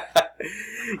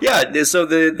 Yeah, so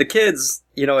the kids,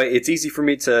 it's easy for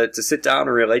me to sit down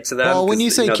and relate to them. Well, when you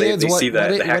say kids, they what, see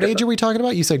what age are we talking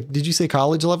about? Did you say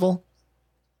college level?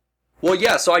 Well,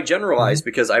 yeah, so I generalize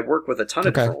because I work with a ton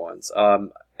of different ones.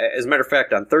 As a matter of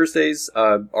fact, on Thursdays,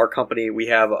 our company, we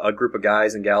have a group of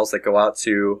guys and gals that go out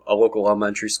to a local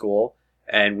elementary school,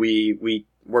 and we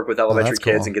work with elementary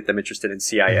kids and get them interested in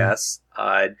CIS.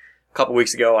 A couple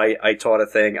weeks ago, I taught a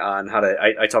thing on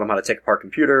I taught them how to take apart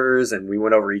computers, and we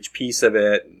went over each piece of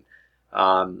it.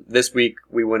 And this week,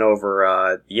 we went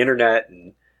over the internet,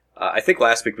 and I think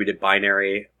last week we did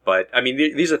binary. But, I mean,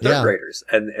 these are third graders,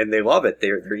 and they love it.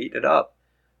 They're eating it up.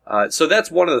 So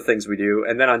that's one of the things we do.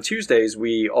 And then on Tuesdays,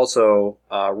 we also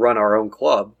run our own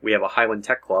club. We have a Highland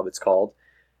Tech Club, it's called.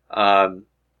 And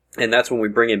that's when we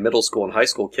bring in middle school and high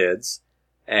school kids,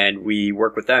 and we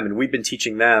work with them. And we've been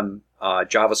teaching them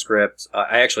JavaScript.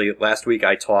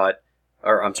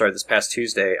 This past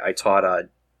Tuesday, I taught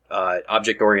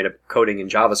object-oriented coding in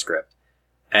JavaScript.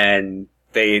 And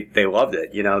they loved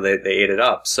it. They ate it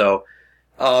up. So,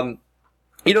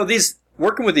 these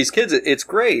working with these kids, it's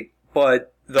great,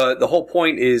 but the whole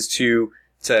point is to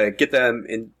get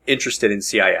them interested in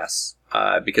CIS,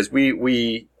 because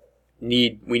we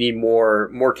need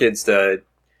more kids to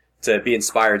be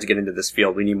inspired to get into this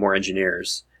field. We need more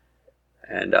engineers,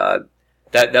 and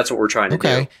that's what we're trying to do.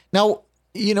 Okay. Now,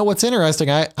 what's interesting,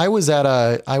 I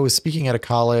was speaking at a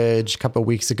college a couple of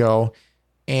weeks ago,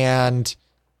 and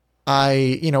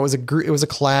it was a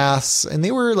class, and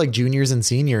they were like juniors and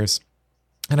seniors.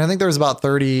 And I think there was about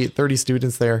 30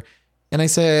 students there. And I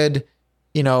said,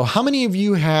 how many of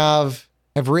you have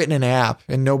written an app?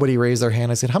 And nobody raised their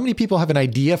hand. I said, how many people have an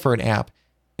idea for an app?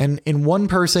 And one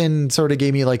person sort of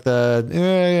gave me like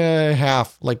the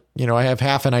half, like, I have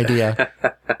half an idea.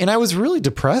 And I was really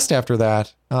depressed after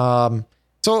that.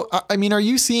 So, I mean, are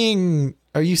you seeing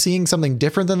something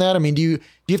different than that? I mean, do you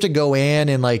have to go in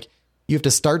and like, you have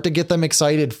to start to get them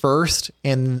excited first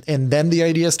and then the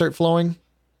ideas start flowing?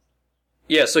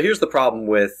 Yeah, so here's the problem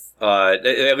with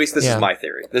at least this is my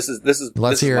theory. This is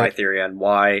my theory on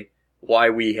why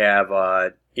we have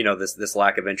this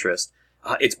lack of interest.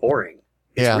 It's boring.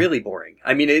 It's really boring.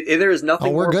 I mean, there is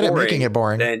nothing more boring. We're good at making it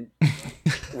boring. Than,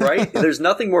 right? There's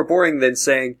nothing more boring than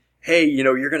saying, "Hey,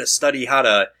 you're going to study how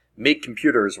to make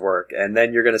computers work, and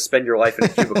then you're going to spend your life in a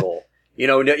cubicle."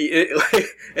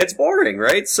 It's boring,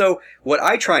 right? So what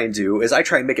I try and do is I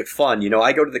try and make it fun.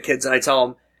 I go to the kids and I tell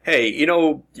them, hey,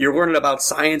 you're learning about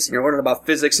science and you're learning about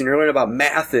physics and you're learning about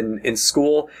math in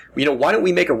school. Why don't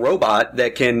we make a robot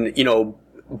that can,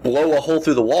 blow a hole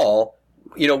through the wall,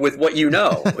 with what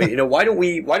why don't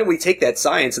we take that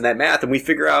science and that math and we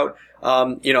figure out,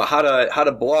 how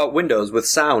to blow out windows with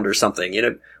sound or something.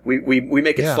 We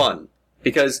make it fun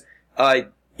because,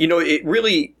 it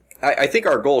really, I think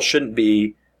our goal shouldn't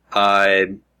be,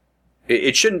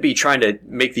 it shouldn't be trying to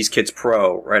make these kids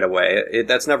pro right away.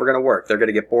 That's never going to work. They're going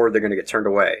to get bored. They're going to get turned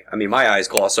away. I mean, my eyes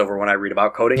gloss over when I read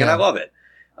about coding, and I love it.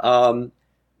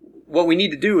 What we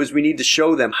need to do is we need to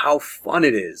show them how fun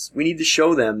it is. We need to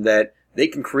show them that they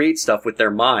can create stuff with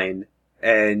their mind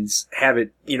and have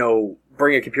it,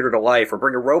 bring a computer to life or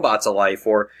bring a robot to life,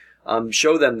 or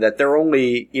show them that they're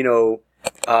only,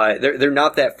 they're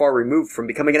not that far removed from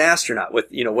becoming an astronaut with,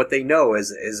 what they know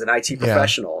as an IT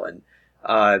professional. And,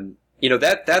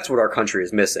 that's what our country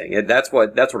is missing. And that's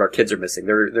what our kids are missing.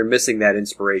 They're missing that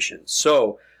inspiration.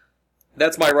 So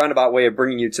that's my roundabout way of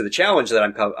bringing you to the challenge that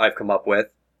I've come up with.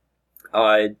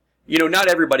 Not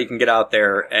everybody can get out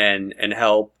there and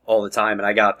help all the time, and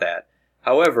I got that.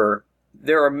 However,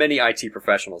 there are many IT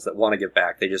professionals that want to give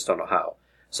back. They just don't know how.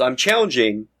 So I'm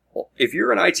challenging, if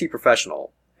you're an IT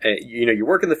professional, you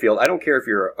work in the field. I don't care if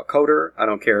you're a coder. I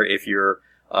don't care if you're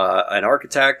an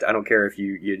architect. I don't care if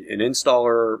you're an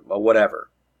installer or whatever.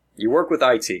 You work with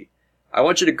IT. I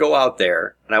want you to go out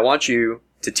there and I want you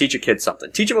to teach a kid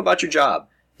something. Teach them about your job.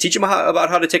 Teach them about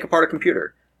how to take apart a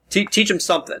computer. Teach them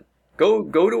something. Go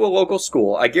to a local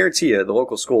school. I guarantee you the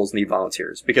local schools need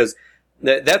volunteers, because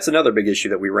that's another big issue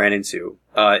that we ran into,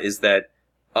 is that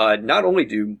not only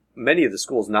do many of the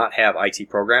schools not have IT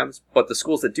programs, but the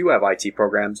schools that do have IT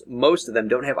programs, most of them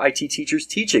don't have IT teachers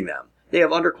teaching them. They have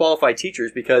underqualified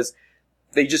teachers because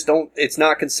they just don't, it's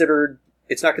not considered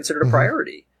a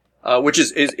priority, which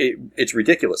it's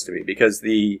ridiculous to me, because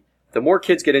the more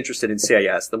kids get interested in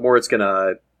CIS, the more it's going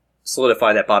to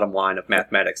solidify that bottom line of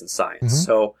mathematics and science.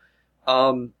 So,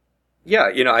 I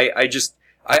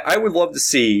would love to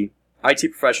see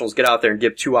IT professionals get out there and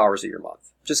give 2 hours of your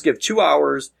month. Just give 2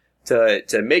 hours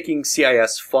to making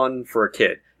CIS fun for a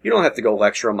kid. You don't have to go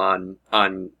lecture them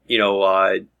on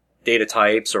data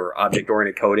types or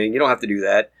object-oriented coding. You don't have to do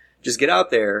that. Just get out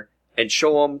there and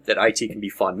show them that IT can be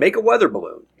fun. Make a weather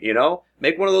balloon,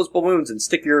 make one of those balloons and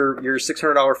stick your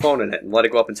 $600 phone in it and let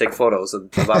it go up and take photos of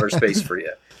outer space for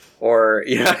you. Or,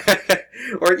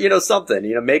 or, something,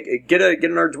 get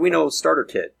an Arduino starter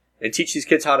kit and teach these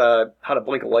kids how to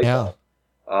blink a light bulb.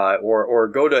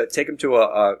 Or take them to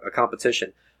a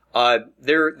competition.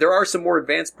 There are some more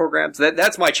advanced programs.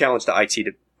 That's my challenge to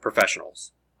IT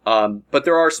professionals. But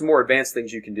there are some more advanced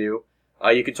things you can do.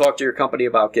 You can talk to your company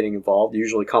about getting involved.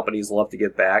 Usually companies love to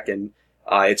give back, and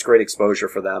it's great exposure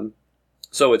for them.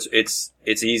 So it's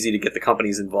easy to get the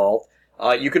companies involved.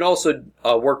 You can also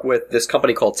work with this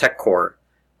company called TechCore.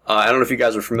 I don't know if you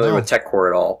guys are familiar with TechCore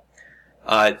at all.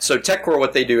 So TechCore,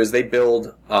 what they do is they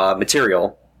build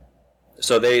material.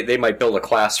 So they might build a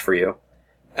class for you,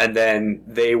 and then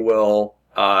they will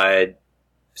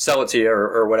sell it to you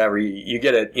or whatever. You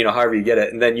get it, however you get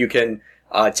it, and then you can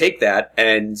take that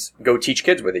and go teach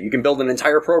kids with it. You can build an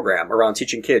entire program around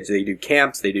teaching kids. They do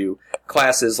camps, they do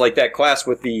classes, like that class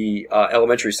with the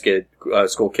elementary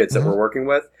school kids that we're working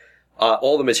with.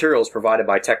 All the materials provided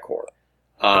by TechCore.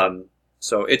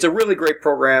 So it's a really great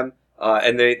program,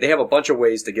 and they have a bunch of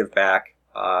ways to give back.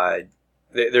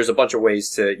 There's a bunch of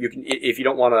ways if you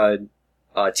don't want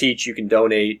to teach, you can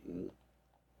donate.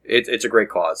 It's a great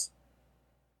cause.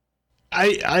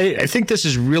 I think this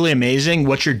is really amazing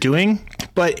what you're doing,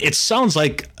 but it sounds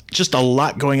like just a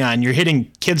lot going on. You're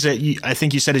hitting kids that I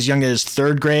think you said as young as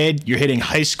 3rd grade. You're hitting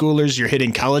high schoolers. You're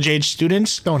hitting college age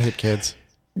students. Don't hit kids.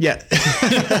 Yeah.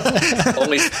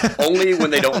 only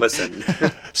when they don't listen.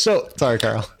 So sorry,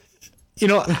 Carl.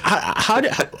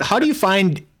 How do you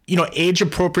find age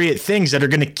appropriate things that are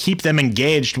going to keep them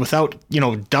engaged without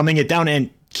dumbing it down and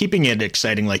keeping it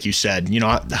exciting, like you said?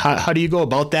 How do you go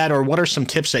about that, or what are some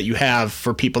tips that you have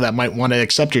for people that might want to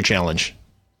accept your challenge?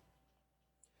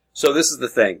 So this is the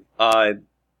thing.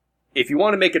 If you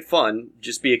want to make it fun,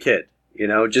 just be a kid.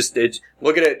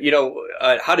 Look at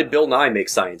it. How did Bill Nye make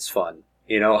science fun?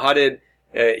 Why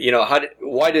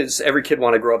does every kid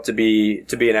want to grow up to be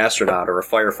an astronaut or a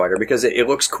firefighter? Because it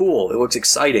looks cool. It looks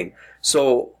exciting.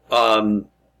 So,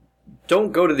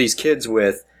 don't go to these kids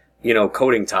with,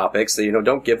 coding topics.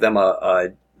 Don't give them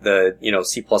the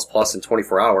C++ in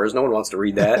 24 hours. No one wants to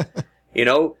read that.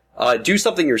 Do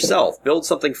something yourself. Build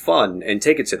something fun and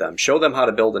take it to them. Show them how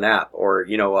to build an app, or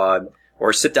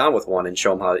sit down with one and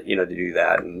show them how, to do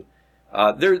that. And,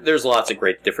 there's lots of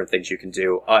great different things you can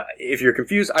do. If you're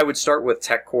confused, I would start with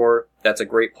TechCore. That's a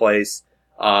great place.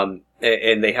 And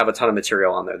they have a ton of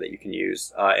material on there that you can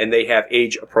use. And they have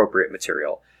age appropriate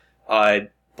material.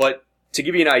 But to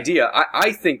give you an idea,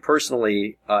 I think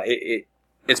personally,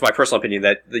 it's my personal opinion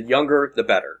that the younger, the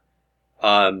better.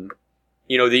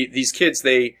 These kids,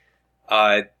 they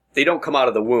don't come out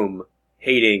of the womb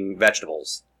hating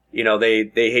vegetables.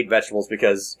 They hate vegetables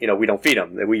because, we don't feed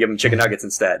them. We give them chicken nuggets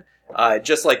instead.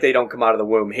 Just like they don't come out of the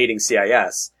womb hating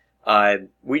CIS.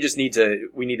 We need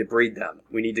to breed them.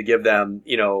 We need to give them,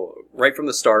 right from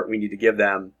the start, we need to give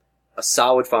them a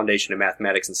solid foundation in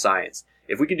mathematics and science.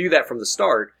 If we can do that from the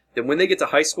start, then when they get to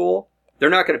high school, they're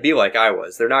not going to be like I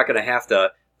was. They're not going to have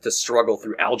to struggle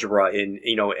through algebra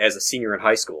as a senior in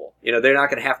high school. They're not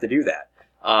going to have to do that.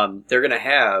 They're going to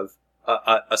have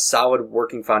a solid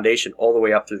working foundation all the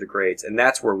way up through the grades. And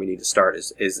that's where we need to start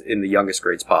is in the youngest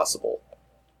grades possible.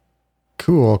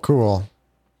 Cool.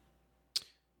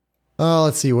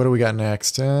 Let's see. What do we got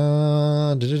next?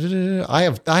 I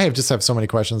have so many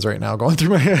questions right now going through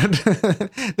my head.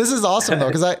 This is awesome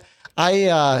though. Cause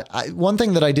I one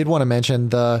thing that I did want to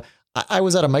mention, I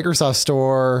was at a Microsoft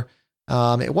store.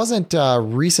 It wasn't,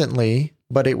 recently,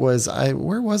 but it was,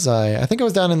 where was I? I think I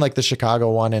was down in like the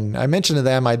Chicago one, and I mentioned to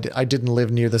them, I didn't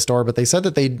live near the store, but they said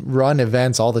that they run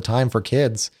events all the time for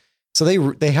kids. So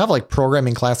they have like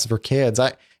programming classes for kids.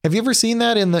 Have you ever seen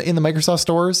that in the Microsoft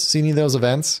stores? Seen any of those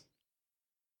events?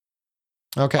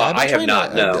 Okay. I have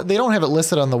not, no. They don't have it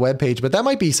listed on the webpage, but that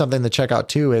might be something to check out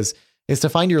too, is to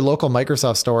find your local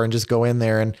Microsoft store and just go in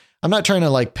there. And I'm not trying to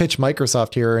like pitch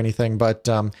Microsoft here or anything, but,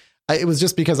 it was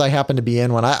just because I happened to be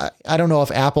in one. I don't know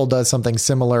if Apple does something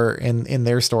similar in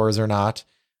their stores or not.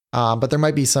 But there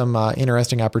might be some,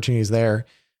 interesting opportunities there.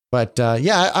 But,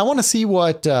 I want to see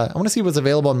what's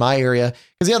available in my area.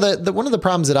 Cause one of the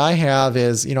problems that I have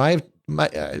is, I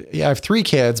have 3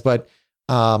 kids, but,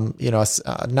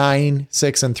 a 9,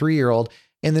 6, and 3-year-old.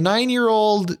 And the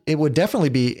 9-year-old, it would definitely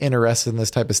be interested in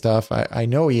this type of stuff. I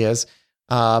know he is.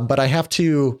 But I want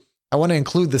to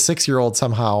include the 6-year-old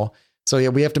somehow. So yeah,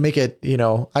 we have to make it, he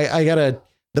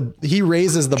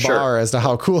raises the bar as to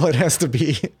how cool it has to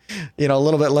be, a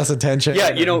little bit less attention.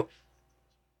 Yeah.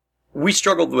 we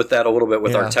struggled with that a little bit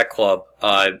with Yeah. our tech club,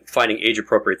 finding age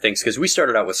appropriate things because we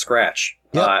started out with Scratch.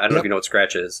 Yep, I don't know yep. if you know what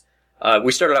Scratch is.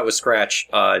 We started out with Scratch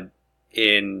with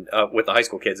the high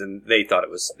school kids, and they thought it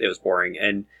was boring.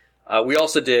 And we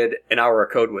also did an hour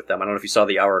of code with them. I don't know if you saw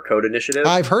the hour of code initiative.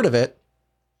 I've heard of it.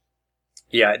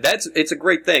 Yeah, it's a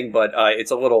great thing, but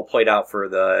it's a little played out for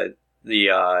the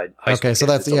high school Okay, so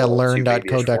kids. that's It's a little too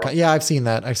babyish for learn.code.com. them. Yeah, I've seen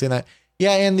that.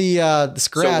 Yeah, and the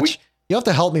Scratch. You have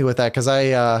to help me with that because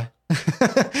I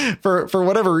for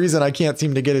whatever reason I can't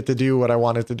seem to get it to do what I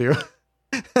want it to do.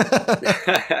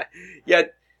 Yeah,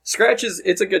 Scratch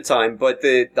it's a good time, but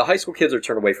the high school kids are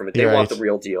turned away from it. They You're want right. the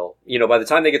real deal. By the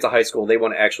time they get to high school, they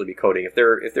want to actually be coding. If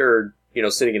they're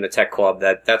sitting in a tech club,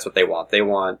 that's what they want. They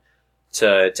want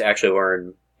to actually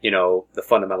learn the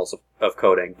fundamentals of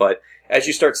coding. But as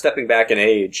you start stepping back in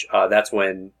age, that's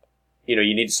when you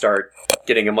need to start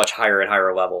getting a much higher and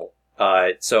higher level.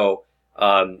 So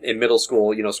in middle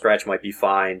school, Scratch might be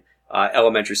fine.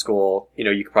 Elementary school,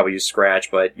 you could probably use Scratch,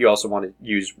 but you also want to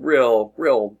use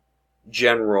real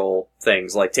general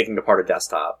things like taking apart a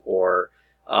desktop or,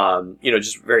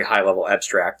 just very high level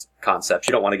abstract concepts.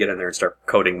 You don't want to get in there and start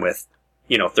coding with,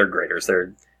 third graders.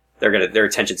 Their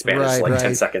attention span is like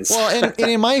 10 seconds. Well, and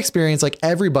in my experience, like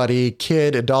everybody,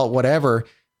 kid, adult, whatever,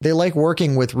 they like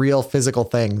working with real physical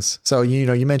things. So,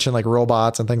 you mentioned like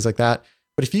robots and things like that.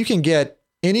 But if you can get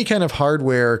any kind of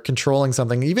hardware controlling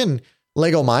something, even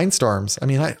Lego Mindstorms, I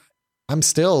mean, I'm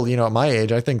still, at my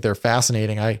age, I think they're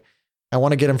fascinating. I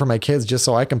want to get them for my kids just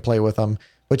so I can play with them.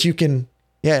 But you can,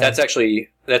 yeah. That's actually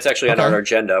on our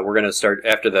agenda. We're going to start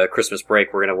after the Christmas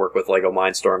break. We're going to work with Lego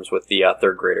Mindstorms with the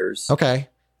third graders. Okay.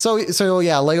 So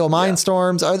yeah, Lego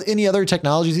Mindstorms. Are there any other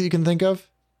technologies that you can think of?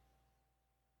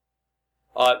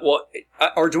 Well,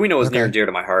 Arduino is Okay. near and dear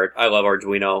to my heart. I love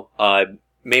Arduino,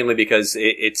 mainly because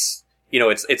it's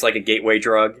like a gateway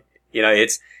drug.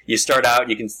 You start out,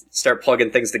 you can start plugging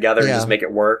things together and Yeah. just make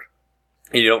it work.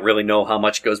 And you don't really know how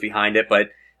much goes behind it, but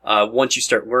once you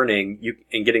start learning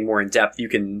and getting more in depth, you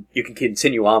can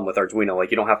continue on with Arduino.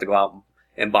 Like you don't have to go out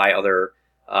and buy other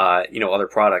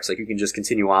products. Like you can just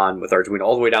continue on with Arduino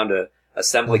all the way down to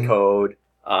assembly Mhm. code.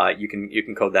 You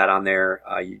can code that on there.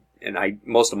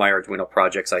 Most of my Arduino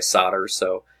projects I solder,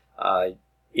 so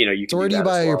you can. So where do you that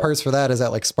as buy your well. parts for that? Is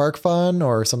that like SparkFun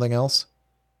or something else?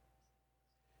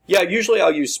 Yeah, usually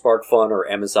I'll use SparkFun or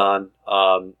Amazon.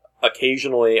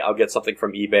 Occasionally I'll get something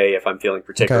from eBay if I'm feeling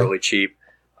particularly cheap.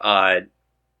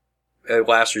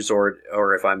 Last resort,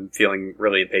 or if I'm feeling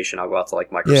really impatient, I'll go out to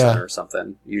like Micro Center or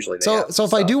something. Usually they have So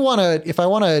if I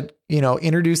want to,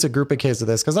 introduce a group of kids to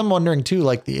this, because I'm wondering too,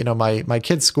 like my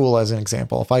kid's school as an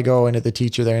example, if I go into the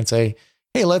teacher there and say,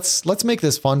 hey, let's make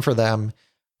this fun for them.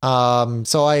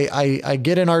 So I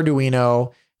get an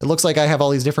Arduino. It looks like I have all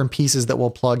these different pieces that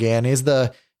we'll plug in. Is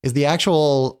the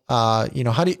actual,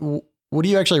 what do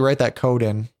you actually write that code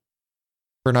in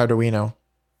for an Arduino?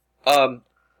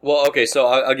 Well, okay, so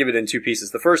I'll give it in two pieces.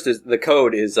 The first is the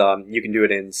code is you can do it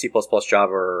in C++,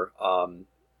 Java, or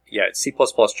it's C++,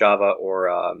 Java, or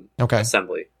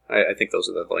assembly. I think those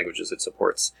are the languages it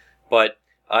supports. But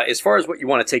as far as what you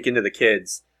want to take into the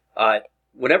kids,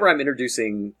 whenever I'm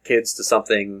introducing kids to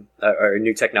something or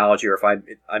new technology, or if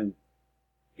I'm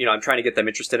trying to get them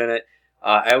interested in it,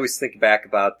 I always think back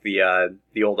about the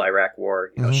old Iraq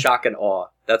War. Shock and awe.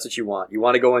 That's what you want. You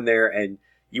want to go in there and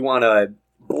you want to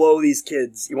blow these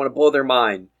kids. You want to blow their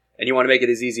mind, and you want to make it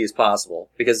as easy as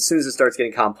possible. Because as soon as it starts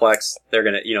getting complex, they're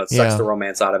gonna, it sucks the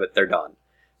romance out of it. They're done.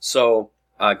 So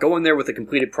go in there with a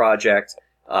completed project.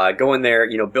 Go in there,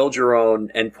 build your own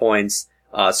endpoints.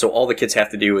 So all the kids have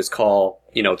to do is call,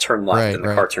 turn left, and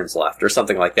the car turns left, or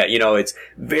something like that. It's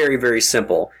very, very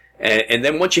simple. And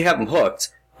then once you have them hooked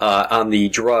on the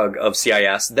drug of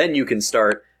CIS, then you can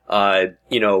start,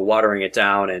 watering it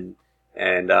down and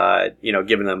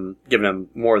giving them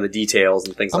more of the details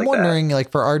and things like that. I'm wondering, like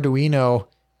for Arduino,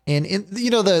 and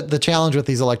the challenge with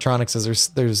these electronics is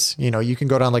there's you can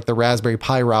go down like the Raspberry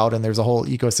Pi route, and there's a whole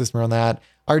ecosystem around that.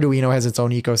 Arduino has its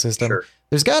own ecosystem. Sure.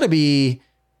 There's got to be,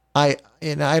 I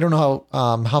don't know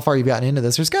how far you've gotten into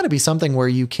this. There's got to be something where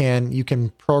you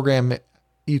can program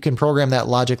that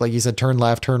logic, like you said, turn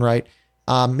left, turn right,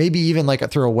 maybe even like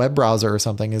through a web browser or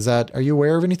something. Are you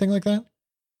aware of anything like that?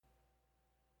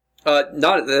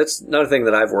 That's not a thing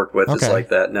that I've worked with. Okay. Is like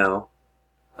that. No,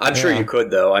 I'm sure you could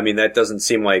though. I mean, that doesn't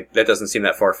seem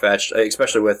that far fetched,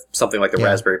 especially with something like the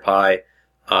Raspberry Pi.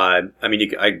 I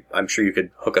mean, I'm sure you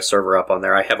could hook a server up on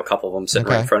there. I have a couple of them sitting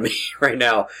right in front of me right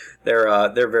now.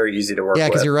 They're very easy to work with. Yeah,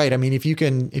 because you're right. I mean, if you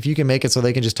can make it so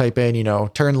they can just type in,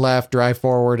 turn left, drive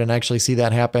forward, and actually see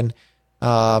that happen.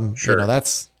 Sure.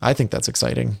 I think that's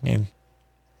exciting.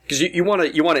 because you want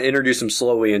to introduce them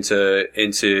slowly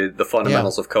into the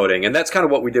fundamentals of coding, and that's kind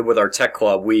of what we did with our tech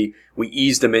club. We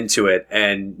eased them into it,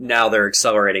 and now they're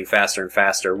accelerating faster and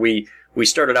faster. We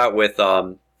started out with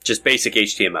just basic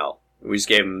HTML. We just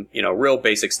gave them real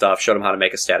basic stuff, showed them how to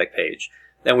make a static page.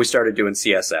 Then we started doing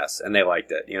CSS, and they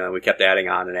liked it. We kept adding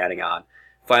on and adding on.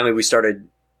 Finally, we started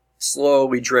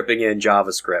slowly dripping in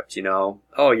JavaScript.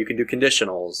 Oh, you can do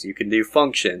conditionals, you can do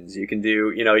functions, you can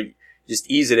do just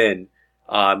ease it in.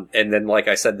 And then, like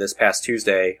I said, this past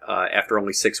Tuesday, after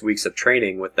only 6 weeks of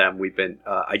training with them,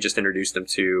 I just introduced them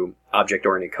to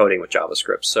object-oriented coding with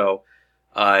JavaScript. So,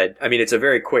 it's a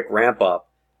very quick ramp up,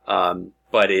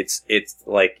 but it's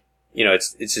like,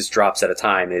 it's just drops at a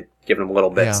time. Giving them little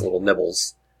bits, little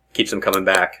nibbles, keeps them coming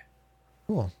back.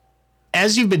 Cool.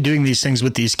 As you've been doing these things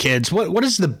with these kids, what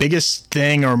is the biggest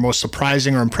thing or most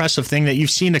surprising or impressive thing that you've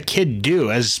seen a kid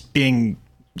do as being,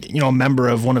 a member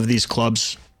of one of these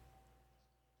clubs?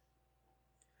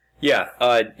 Yeah,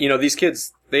 these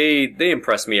kids, they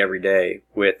impress me every day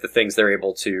with the things they're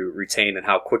able to retain and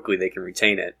how quickly they can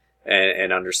retain it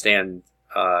and understand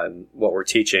what we're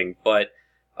teaching. But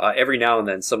every now and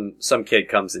then, some kid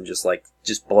comes and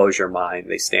just blows your mind.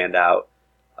 They stand out.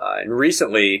 And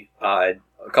recently, a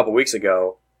couple weeks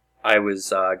ago, I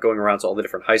was going around to all the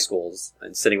different high schools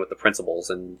and sitting with the principals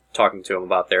and talking to them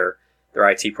about their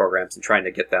IT programs and trying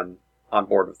to get them on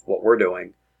board with what we're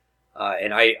doing.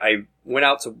 And I went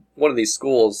out to one of these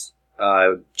schools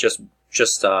just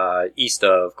east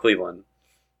of Cleveland,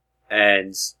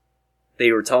 and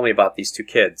they were telling me about these two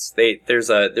kids. There's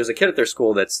a kid at their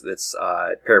school that's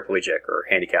paraplegic or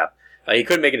handicapped. He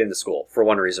couldn't make it into school for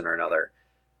one reason or another,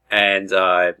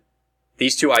 and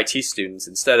these two IT students,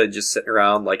 instead of just sitting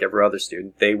around like every other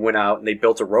student, they went out and they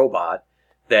built a robot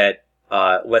that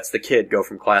lets the kid go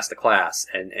from class to class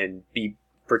and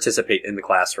participate in the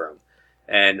classroom.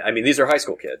 And these are high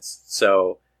school kids.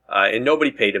 So, and nobody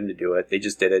paid them to do it. They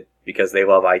just did it because they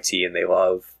love IT and they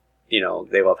love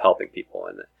helping people.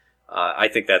 And, I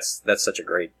think that's such a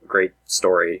great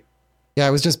story. Yeah. I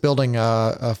was just building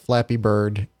a Flappy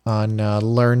Bird on,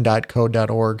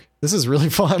 learn.code.org. This is really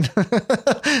fun.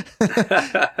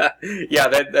 Yeah.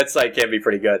 That site can be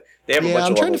pretty good. They have a bunch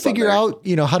I'm of trying to figure out,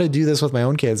 how to do this with my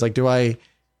own kids. Like, do I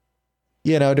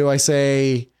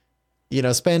say,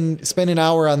 spend an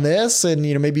hour on this and,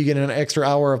 maybe you get an extra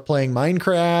hour of playing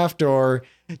Minecraft or,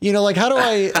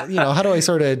 how do I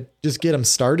sort of just get them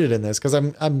started in this? Cause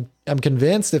I'm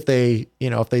convinced if they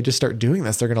just start doing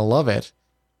this, they're going to love it.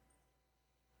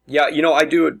 Yeah. I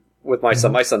do it with my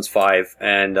son. My son's 5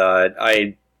 and,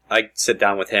 I sit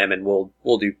down with him and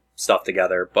we'll do stuff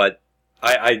together. But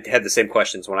I had the same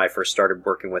questions when I first started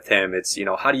working with him. It's,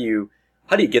 how do you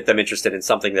get them interested in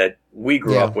something that we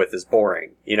grew up with is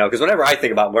boring? Because whenever I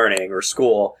think about learning or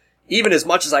school, even as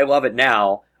much as I love it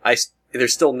now,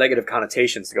 there's still negative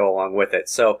connotations to go along with it.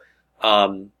 So,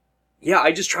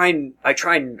 I just try and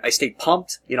I stay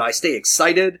pumped. I stay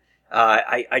excited.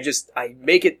 I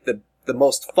make it the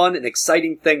most fun and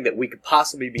exciting thing that we could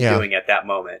possibly be doing at that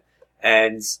moment.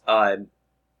 And,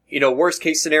 worst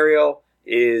case scenario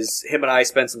is him and I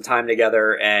spend some time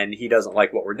together and he doesn't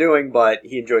like what we're doing, but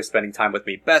he enjoys spending time with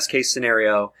me. Best case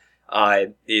scenario,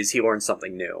 is he learns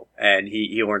something new and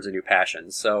he learns a new passion.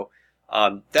 So,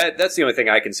 that's the only thing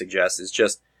I can suggest is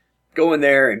just go in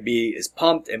there and be as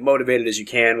pumped and motivated as you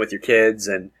can with your kids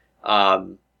and,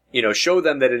 show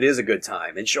them that it is a good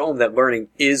time and show them that learning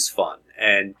is fun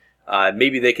and,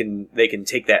 maybe they can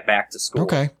take that back to school.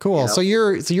 Okay, cool. So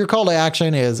your call to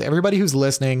action is everybody who's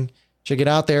listening should get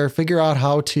out there, figure out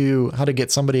how to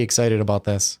get somebody excited about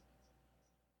this.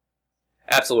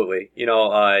 Absolutely.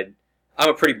 I'm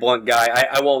a pretty blunt guy.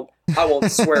 I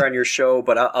won't swear on your show,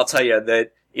 but I'll tell you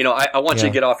that, I want you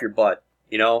to get off your butt.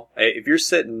 If you're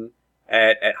sitting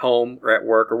at home or at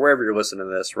work or wherever you're listening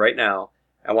to this right now,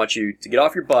 I want you to get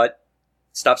off your butt,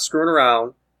 stop screwing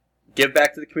around, give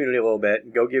back to the community a little bit,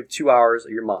 and go give 2 hours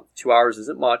of your month. 2 hours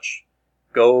isn't much.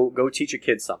 Go teach a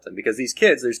kid something because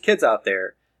there's kids out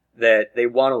there that they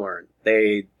want to learn.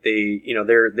 They're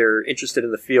interested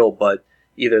in the field, but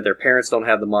either their parents don't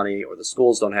have the money or the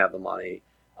schools don't have the money.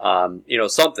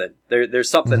 Something. There's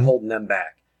something holding them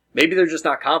back. Maybe they're just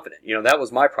not confident. That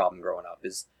was my problem growing up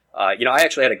is, I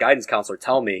actually had a guidance counselor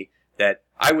tell me that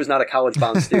I was not a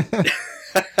college-bound student.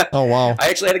 Oh, wow. I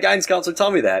actually had a guidance counselor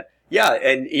tell me that. Yeah.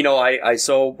 And,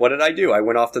 so what did I do? I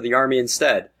went off to the Army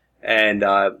instead. And,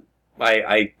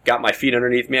 I got my feet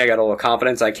underneath me. I got a little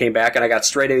confidence. I came back and I got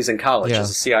straight A's in college as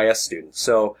a CIS student.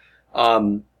 So,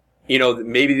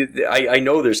 maybe I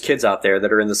know there's kids out there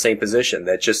that are in the same position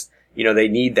that just, they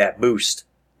need that boost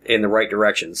in the right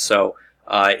direction. So,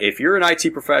 If you're an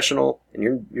IT professional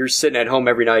and you're sitting at home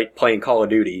every night playing Call of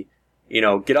Duty,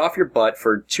 get off your butt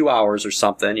for 2 hours or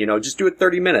something. Just do it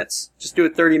 30 minutes. Just do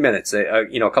it 30 minutes. A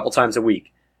couple times a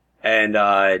week, and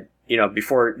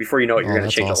before you know it, you're going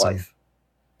to change a life.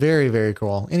 Very, very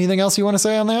cool. Anything else you want to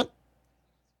say on that?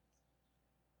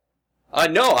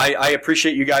 No, I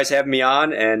appreciate you guys having me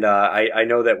on, and I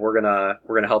know that we're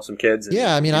gonna help some kids.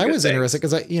 Yeah, I mean, I was interested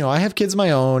because I have kids of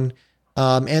my own,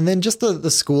 and then just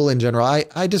the school in general.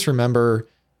 I just remember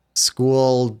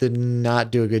school did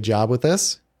not do a good job with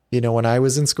this. When I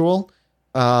was in school,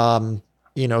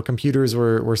 computers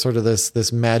were sort of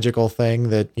this magical thing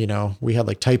that we had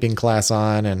like typing class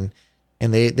on, and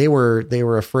they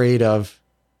were afraid of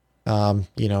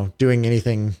doing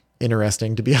anything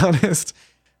interesting, to be honest.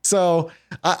 So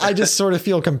I just sort of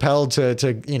feel compelled to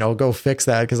go fix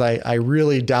that because I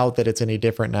really doubt that it's any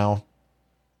different now.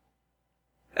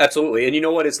 Absolutely. And you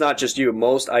know what? It's not just you.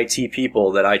 Most IT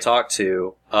people that I talk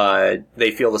to,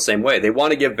 they feel the same way. They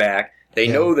want to give back. They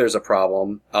know there's a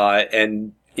problem,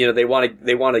 and they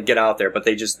want to get out there, but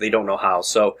they don't know how.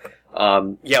 So,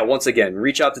 once again,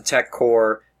 reach out to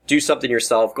TechCore, do something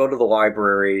yourself, go to the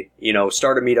library,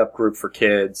 start a meetup group for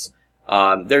kids.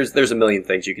 There's a million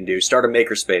things you can do. Start a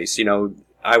makerspace.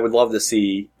 I would love to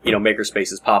see,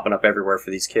 makerspaces popping up everywhere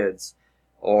for these kids.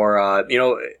 Or,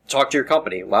 talk to your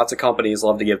company. Lots of companies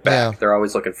love to give back. Yeah. They're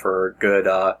always looking for good,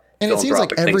 and it seems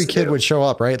like every kid would show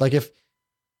up, right? Like if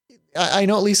I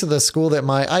know at least at the school that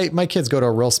my kids go to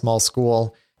a real small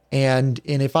school, and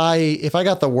if I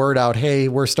got the word out, hey,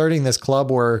 we're starting this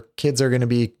club where kids are going to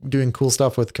be doing cool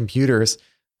stuff with computers,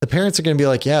 the parents are going to be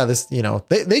like, yeah, this,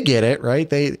 they get it,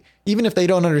 right? Even if they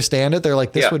don't understand it, they're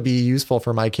like, this would be useful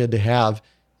for my kid to have.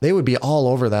 They would be all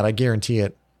over that. I guarantee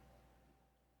it.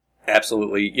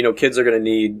 Absolutely. Kids are going to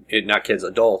need, not kids,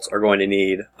 adults are going to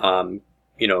need,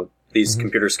 these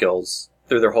computer skills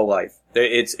through their whole life.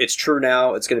 It's true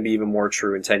now. It's going to be even more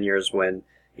true in 10 years when,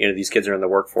 these kids are in the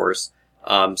workforce.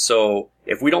 So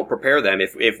if we don't prepare them,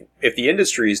 if the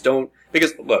industries don't,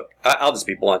 because look, I'll just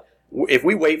be blunt. If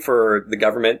we wait for the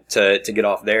government to get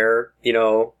off their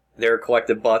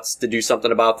collective butts to do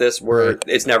something about this,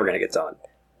 it's never going to get done.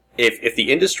 If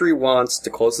the industry wants to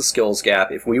close the skills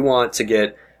gap, if we want to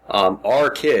get, our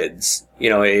kids,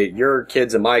 your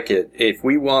kids and my kid, if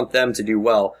we want them to do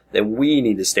well, then we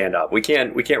need to stand up. We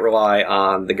can't rely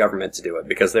on the government to do it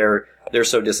because they're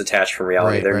so disattached from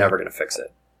reality. They're never going to fix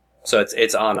it. So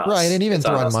it's on us. Right. And even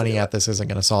throwing money at this isn't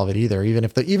going to solve it either. Even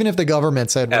if the government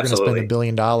said we're going to spend $1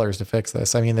 billion to fix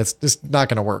this, I mean, that's just not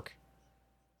going to work.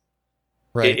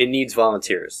 Right. It needs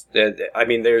volunteers. I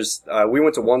mean, we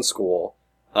went to one school,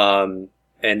 and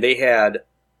they had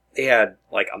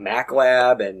like a Mac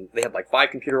lab, and they had like 5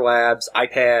 computer labs,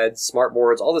 iPads, smart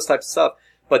boards, all this type of stuff,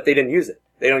 but they didn't use it.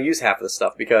 They don't use half of the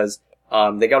stuff because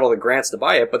they got all the grants to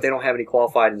buy it, but they don't have any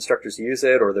qualified instructors to use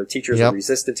it, or their teachers are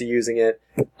resistant to using it.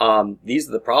 These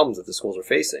are the problems that the schools are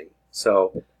facing.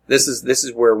 So this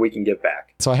is where we can give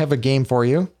back. So I have a game for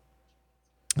you.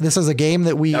 This is a game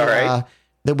that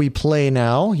we play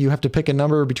now. You have to pick a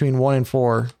number between 1 and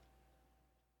 4.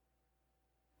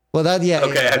 Well, okay,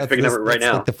 I have to pick a number right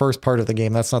now. Like the first part of the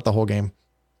game. That's not the whole game.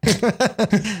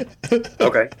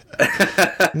 Okay.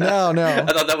 No. I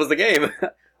thought that was the game.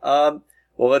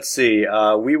 Well, let's see.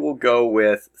 We will go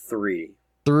with 3.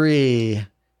 3.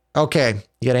 Okay.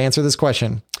 You got to answer this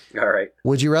question. All right.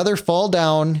 Would you rather fall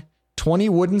down 20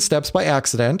 wooden steps by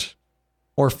accident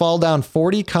or fall down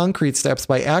 40 concrete steps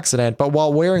by accident, but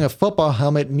while wearing a football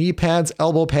helmet, knee pads,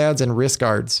 elbow pads, and wrist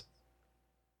guards?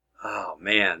 Oh,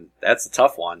 man. That's a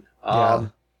tough one. Yeah.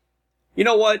 You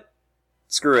know what?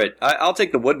 Screw it. I'll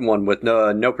take the wooden one with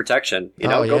no protection.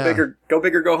 Go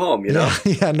bigger, go home.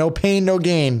 Yeah. No pain, no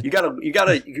gain. You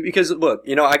gotta. Because look,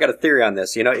 I got a theory on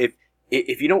this.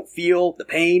 If you don't feel the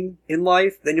pain in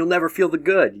life, then you'll never feel the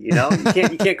good. You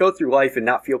can't go through life and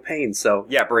not feel pain. So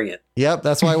yeah, bring it. Yep.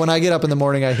 That's why when I get up in the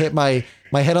morning, I hit my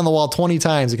head on the wall 20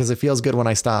 times because it feels good when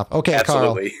I stop. Okay,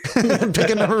 absolutely. Carl. Pick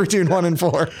a number between 1 and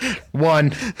 4.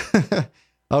 1.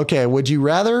 Okay. Would you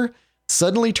rather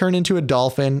suddenly turn into a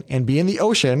dolphin and be in the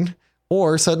ocean,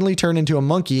 or suddenly turn into a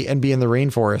monkey and be in the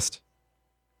rainforest?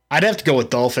 I'd have to go with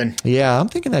dolphin. Yeah, I'm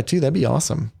thinking that too. That'd be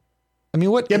awesome. I mean,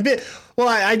 what? Yeah, well,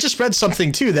 I just read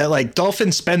something too that like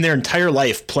dolphins spend their entire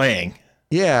life playing.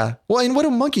 Yeah. Well, and what do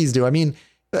monkeys do? I mean,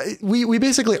 we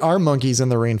basically are monkeys in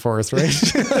the rainforest, right?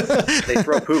 They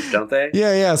throw poop, don't they?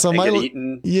 Yeah. So they get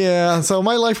eaten. So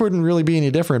my life wouldn't really be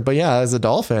any different. But yeah, as a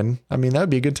dolphin, I mean, that would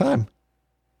be a good time.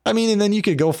 I mean, and then you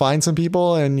could go find some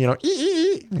people and, Yeah.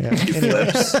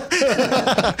 Flips.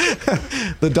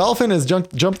 The dolphin has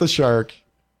jumped the shark.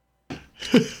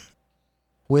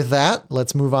 with that,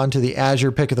 let's move on to the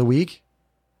Azure pick of the week.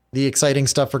 The exciting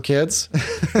stuff for kids.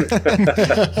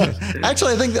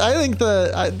 Actually, I think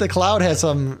the cloud has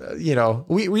some,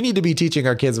 we need to be teaching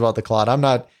our kids about the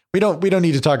cloud. We don't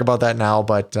need to talk about that now,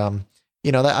 but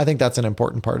I think that's an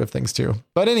important part of things too.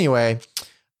 But anyway,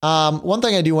 one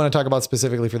thing I do want to talk about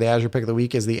specifically for the Azure pick of the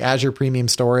week is the Azure Premium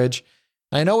Storage.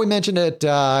 I know we mentioned it.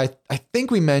 I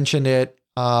think we mentioned it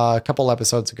a couple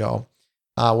episodes ago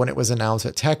when it was announced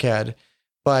at TechEd,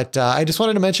 but I just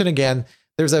wanted to mention again.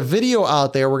 There's a video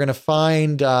out there. We're going to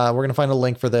find a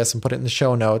link for this and put it in the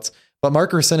show notes. But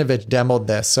Mark Russinovich demoed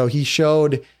this. So he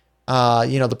showed,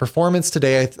 the performance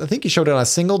today. I think he showed it on a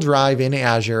single drive in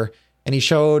Azure, and he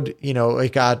showed,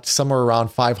 it got somewhere around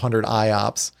 500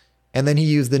 IOPS. And then he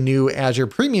used the new Azure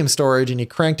Premium Storage and he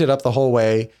cranked it up the whole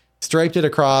way, striped it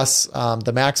across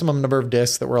the maximum number of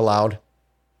disks that were allowed.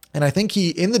 And I think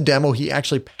in the demo, he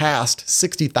actually passed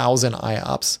 60,000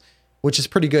 IOPS. Which is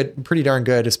pretty good, pretty darn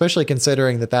good, especially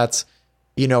considering that that's,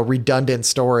 redundant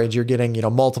storage. You're getting,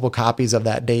 multiple copies of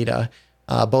that data,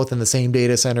 both in the same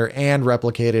data center and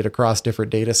replicated across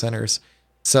different data centers.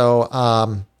 So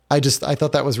I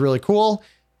thought that was really cool.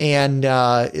 And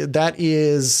that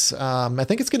is, I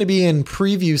think it's going to be in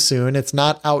preview soon. It's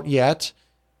not out yet,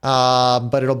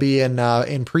 but it'll be in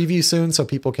preview soon, so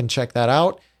people can check that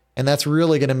out. And that's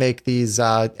really going to make these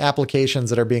applications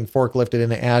that are being forklifted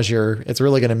into Azure, it's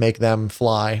really going to make them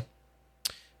fly.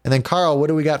 And then, Carl, what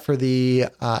do we got for the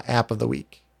app of the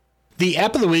week? The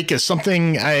app of the week is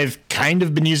something I've kind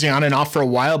of been using on and off for a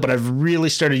while, but I've really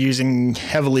started using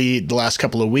heavily the last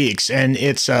couple of weeks. And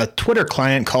it's a Twitter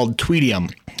client called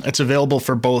Tweetium. It's available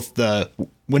for both the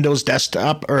Windows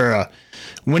desktop or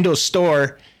Windows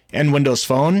Store and Windows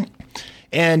Phone.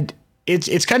 And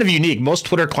it's kind of unique. Most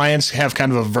Twitter clients have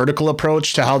kind of a vertical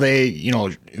approach to how they,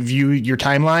 view your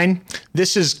timeline.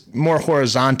 This is more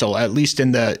horizontal, at least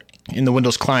in the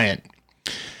Windows client.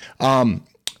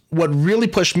 What really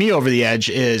pushed me over the edge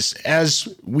is as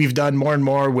we've done more and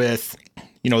more with,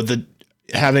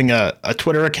 having a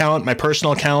Twitter account, my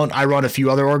personal account. I run a few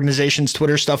other organizations'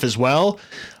 Twitter stuff as well.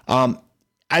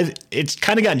 It's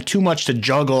kind of gotten too much to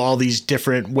juggle all these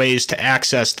different ways to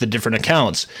access the different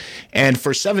accounts. And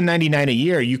for $7.99 a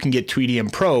year, you can get Tweetium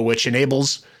Pro, which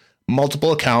enables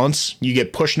multiple accounts. You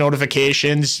get push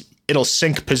notifications. It'll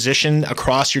sync position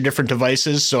across your different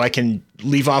devices. So I can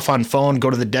leave off on phone, go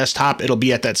to the desktop. It'll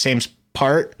be at that same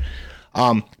part.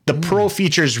 The Pro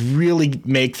features really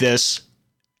make this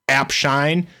app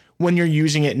shine when you're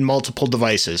using it in multiple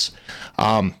devices.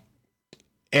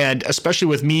 And especially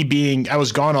with me I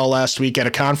was gone all last week at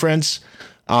a conference.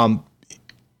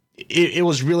 It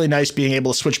was really nice being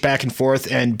able to switch back and forth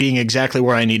and being exactly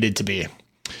where I needed to be.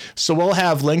 So we'll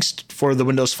have links for the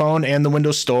Windows Phone and the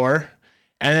Windows Store.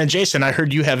 And then Jason, I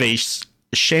heard you have a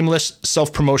shameless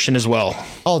self-promotion as well.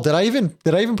 Oh, did I even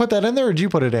put that in there, or did you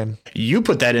put it in? You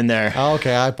put that in there. Oh,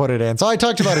 okay, I put it in. So I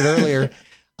talked about it earlier.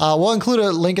 We'll include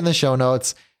a link in the show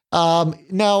notes.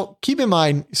 Now keep in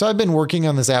mind, so I've been working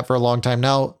on this app for a long time.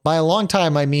 Now, by a long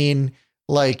time, I mean,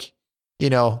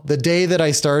 the day that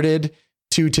I started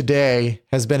to today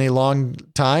has been a long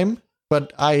time,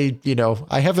 but I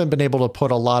haven't been able to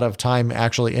put a lot of time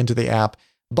actually into the app,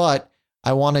 but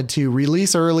I wanted to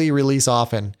release early, release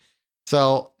often.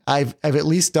 So I've at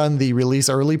least done the release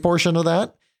early portion of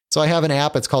that. So I have an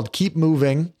app, it's called Keep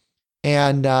Moving.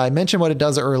 And I mentioned what it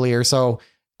does earlier. So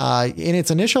in its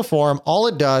initial form, all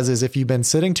it does is if you've been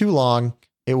sitting too long,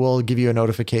 it will give you a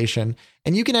notification.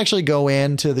 And you can actually go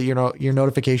into your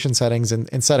notification settings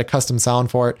and set a custom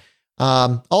sound for it.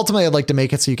 Ultimately, I'd like to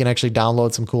make it so you can actually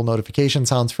download some cool notification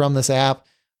sounds from this app.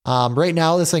 Right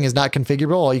now, this thing is not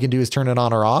configurable. All you can do is turn it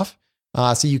on or off.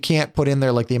 So you can't put in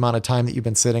there like the amount of time that you've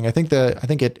been sitting. I think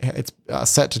it's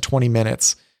set to 20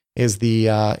 minutes is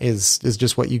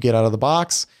just what you get out of the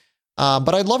box.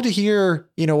 But I'd love to hear,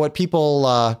 what people,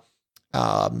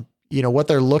 what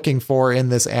they're looking for in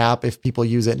this app if people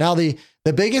use it. Now, the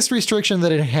biggest restriction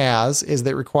that it has is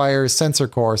that it requires sensor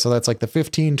core. So that's like the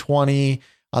 1520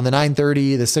 on the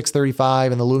 930, the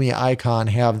 635, and the Lumia Icon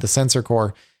have the sensor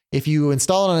core. If you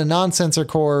install it on a non-sensor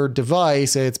core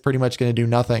device, it's pretty much going to do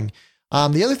nothing.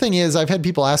 The other thing is, I've had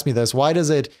people ask me this: why does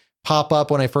it pop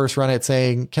up when I first run it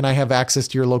saying, "Can I have access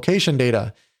to your location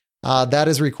data?" That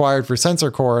is required for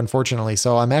sensor core, unfortunately.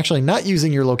 So I'm actually not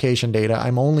using your location data.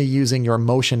 I'm only using your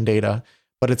motion data,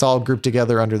 but it's all grouped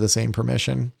together under the same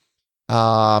permission.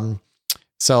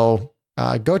 So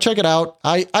go check it out.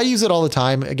 I use it all the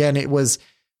time. Again, it was,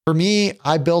 for me,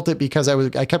 I built it because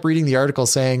I kept reading the article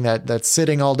saying that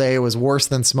sitting all day was worse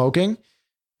than smoking.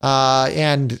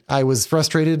 And I was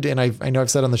frustrated, and I know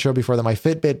I've said on the show before that my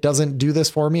Fitbit doesn't do this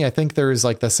for me. I think there's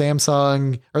like the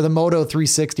Samsung or the Moto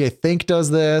 360, I think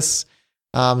does this.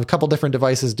 A couple different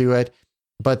devices do it,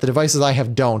 but the devices I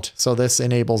have don't. So this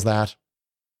enables that.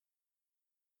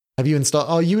 Have you installed?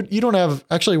 Oh, you don't have,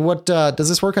 actually, what, does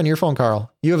this work on your phone,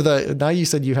 Carl? You have now you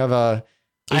said you have a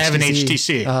HTC. I have an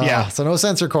HTC. Yeah. So no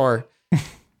sensor core.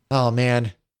 Oh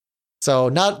man. So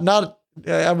not,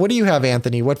 what do you have,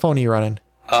 Anthony? What phone are you running?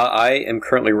 I am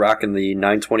currently rocking the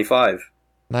 925.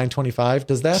 925.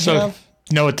 Does that have?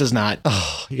 No, it does not.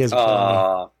 Oh, you guys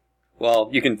are well,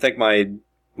 you can thank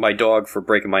my dog for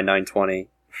breaking my 920.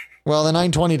 Well, the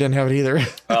 920 didn't have it either.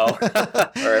 Oh, all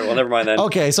right. Well, never mind then.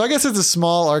 Okay, so I guess it's a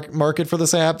small market for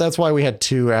this app. That's why we had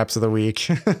 2 apps of the week.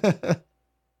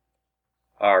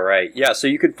 All right. Yeah, so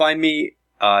you can find me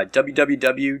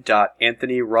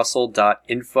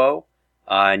www.anthonyrussell.info,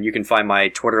 and you can find my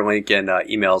Twitter link and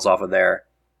emails off of there.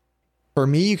 For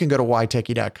me, you can go to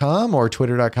ytechie.com or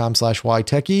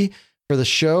twitter.com/ytechie. For the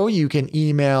show, you can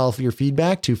email your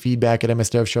feedback to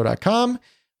feedback@msdevshow.com.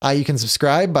 You can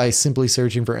subscribe by simply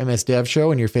searching for MS Dev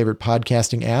Show in your favorite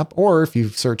podcasting app, or if you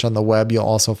search on the web, you'll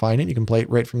also find it. You can play it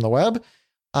right from the web.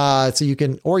 So you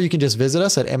can just visit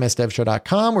us at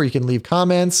msdevshow.com, where you can leave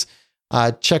comments,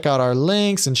 check out our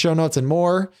links and show notes and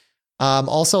more.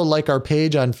 Also like our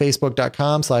page on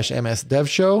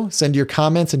facebook.com/msdevshow. Send your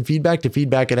comments and feedback to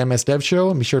feedback@msdevshow,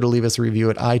 and be sure to leave us a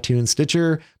review at iTunes,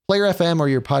 Stitcher, Player FM, or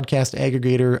your podcast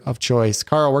aggregator of choice.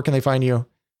 Carl, where can they find you?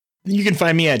 You can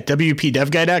find me at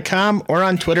wpdevguy.com or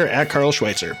on Twitter at Carl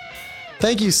Schweitzer.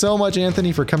 Thank you so much,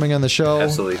 Anthony, for coming on the show.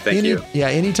 Absolutely. Thank you. Yeah,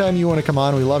 anytime you want to come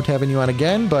on, we loved having you on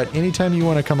again, but anytime you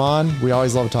want to come on, we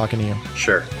always love talking to you.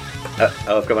 Sure. I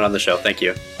love coming on the show. Thank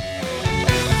you.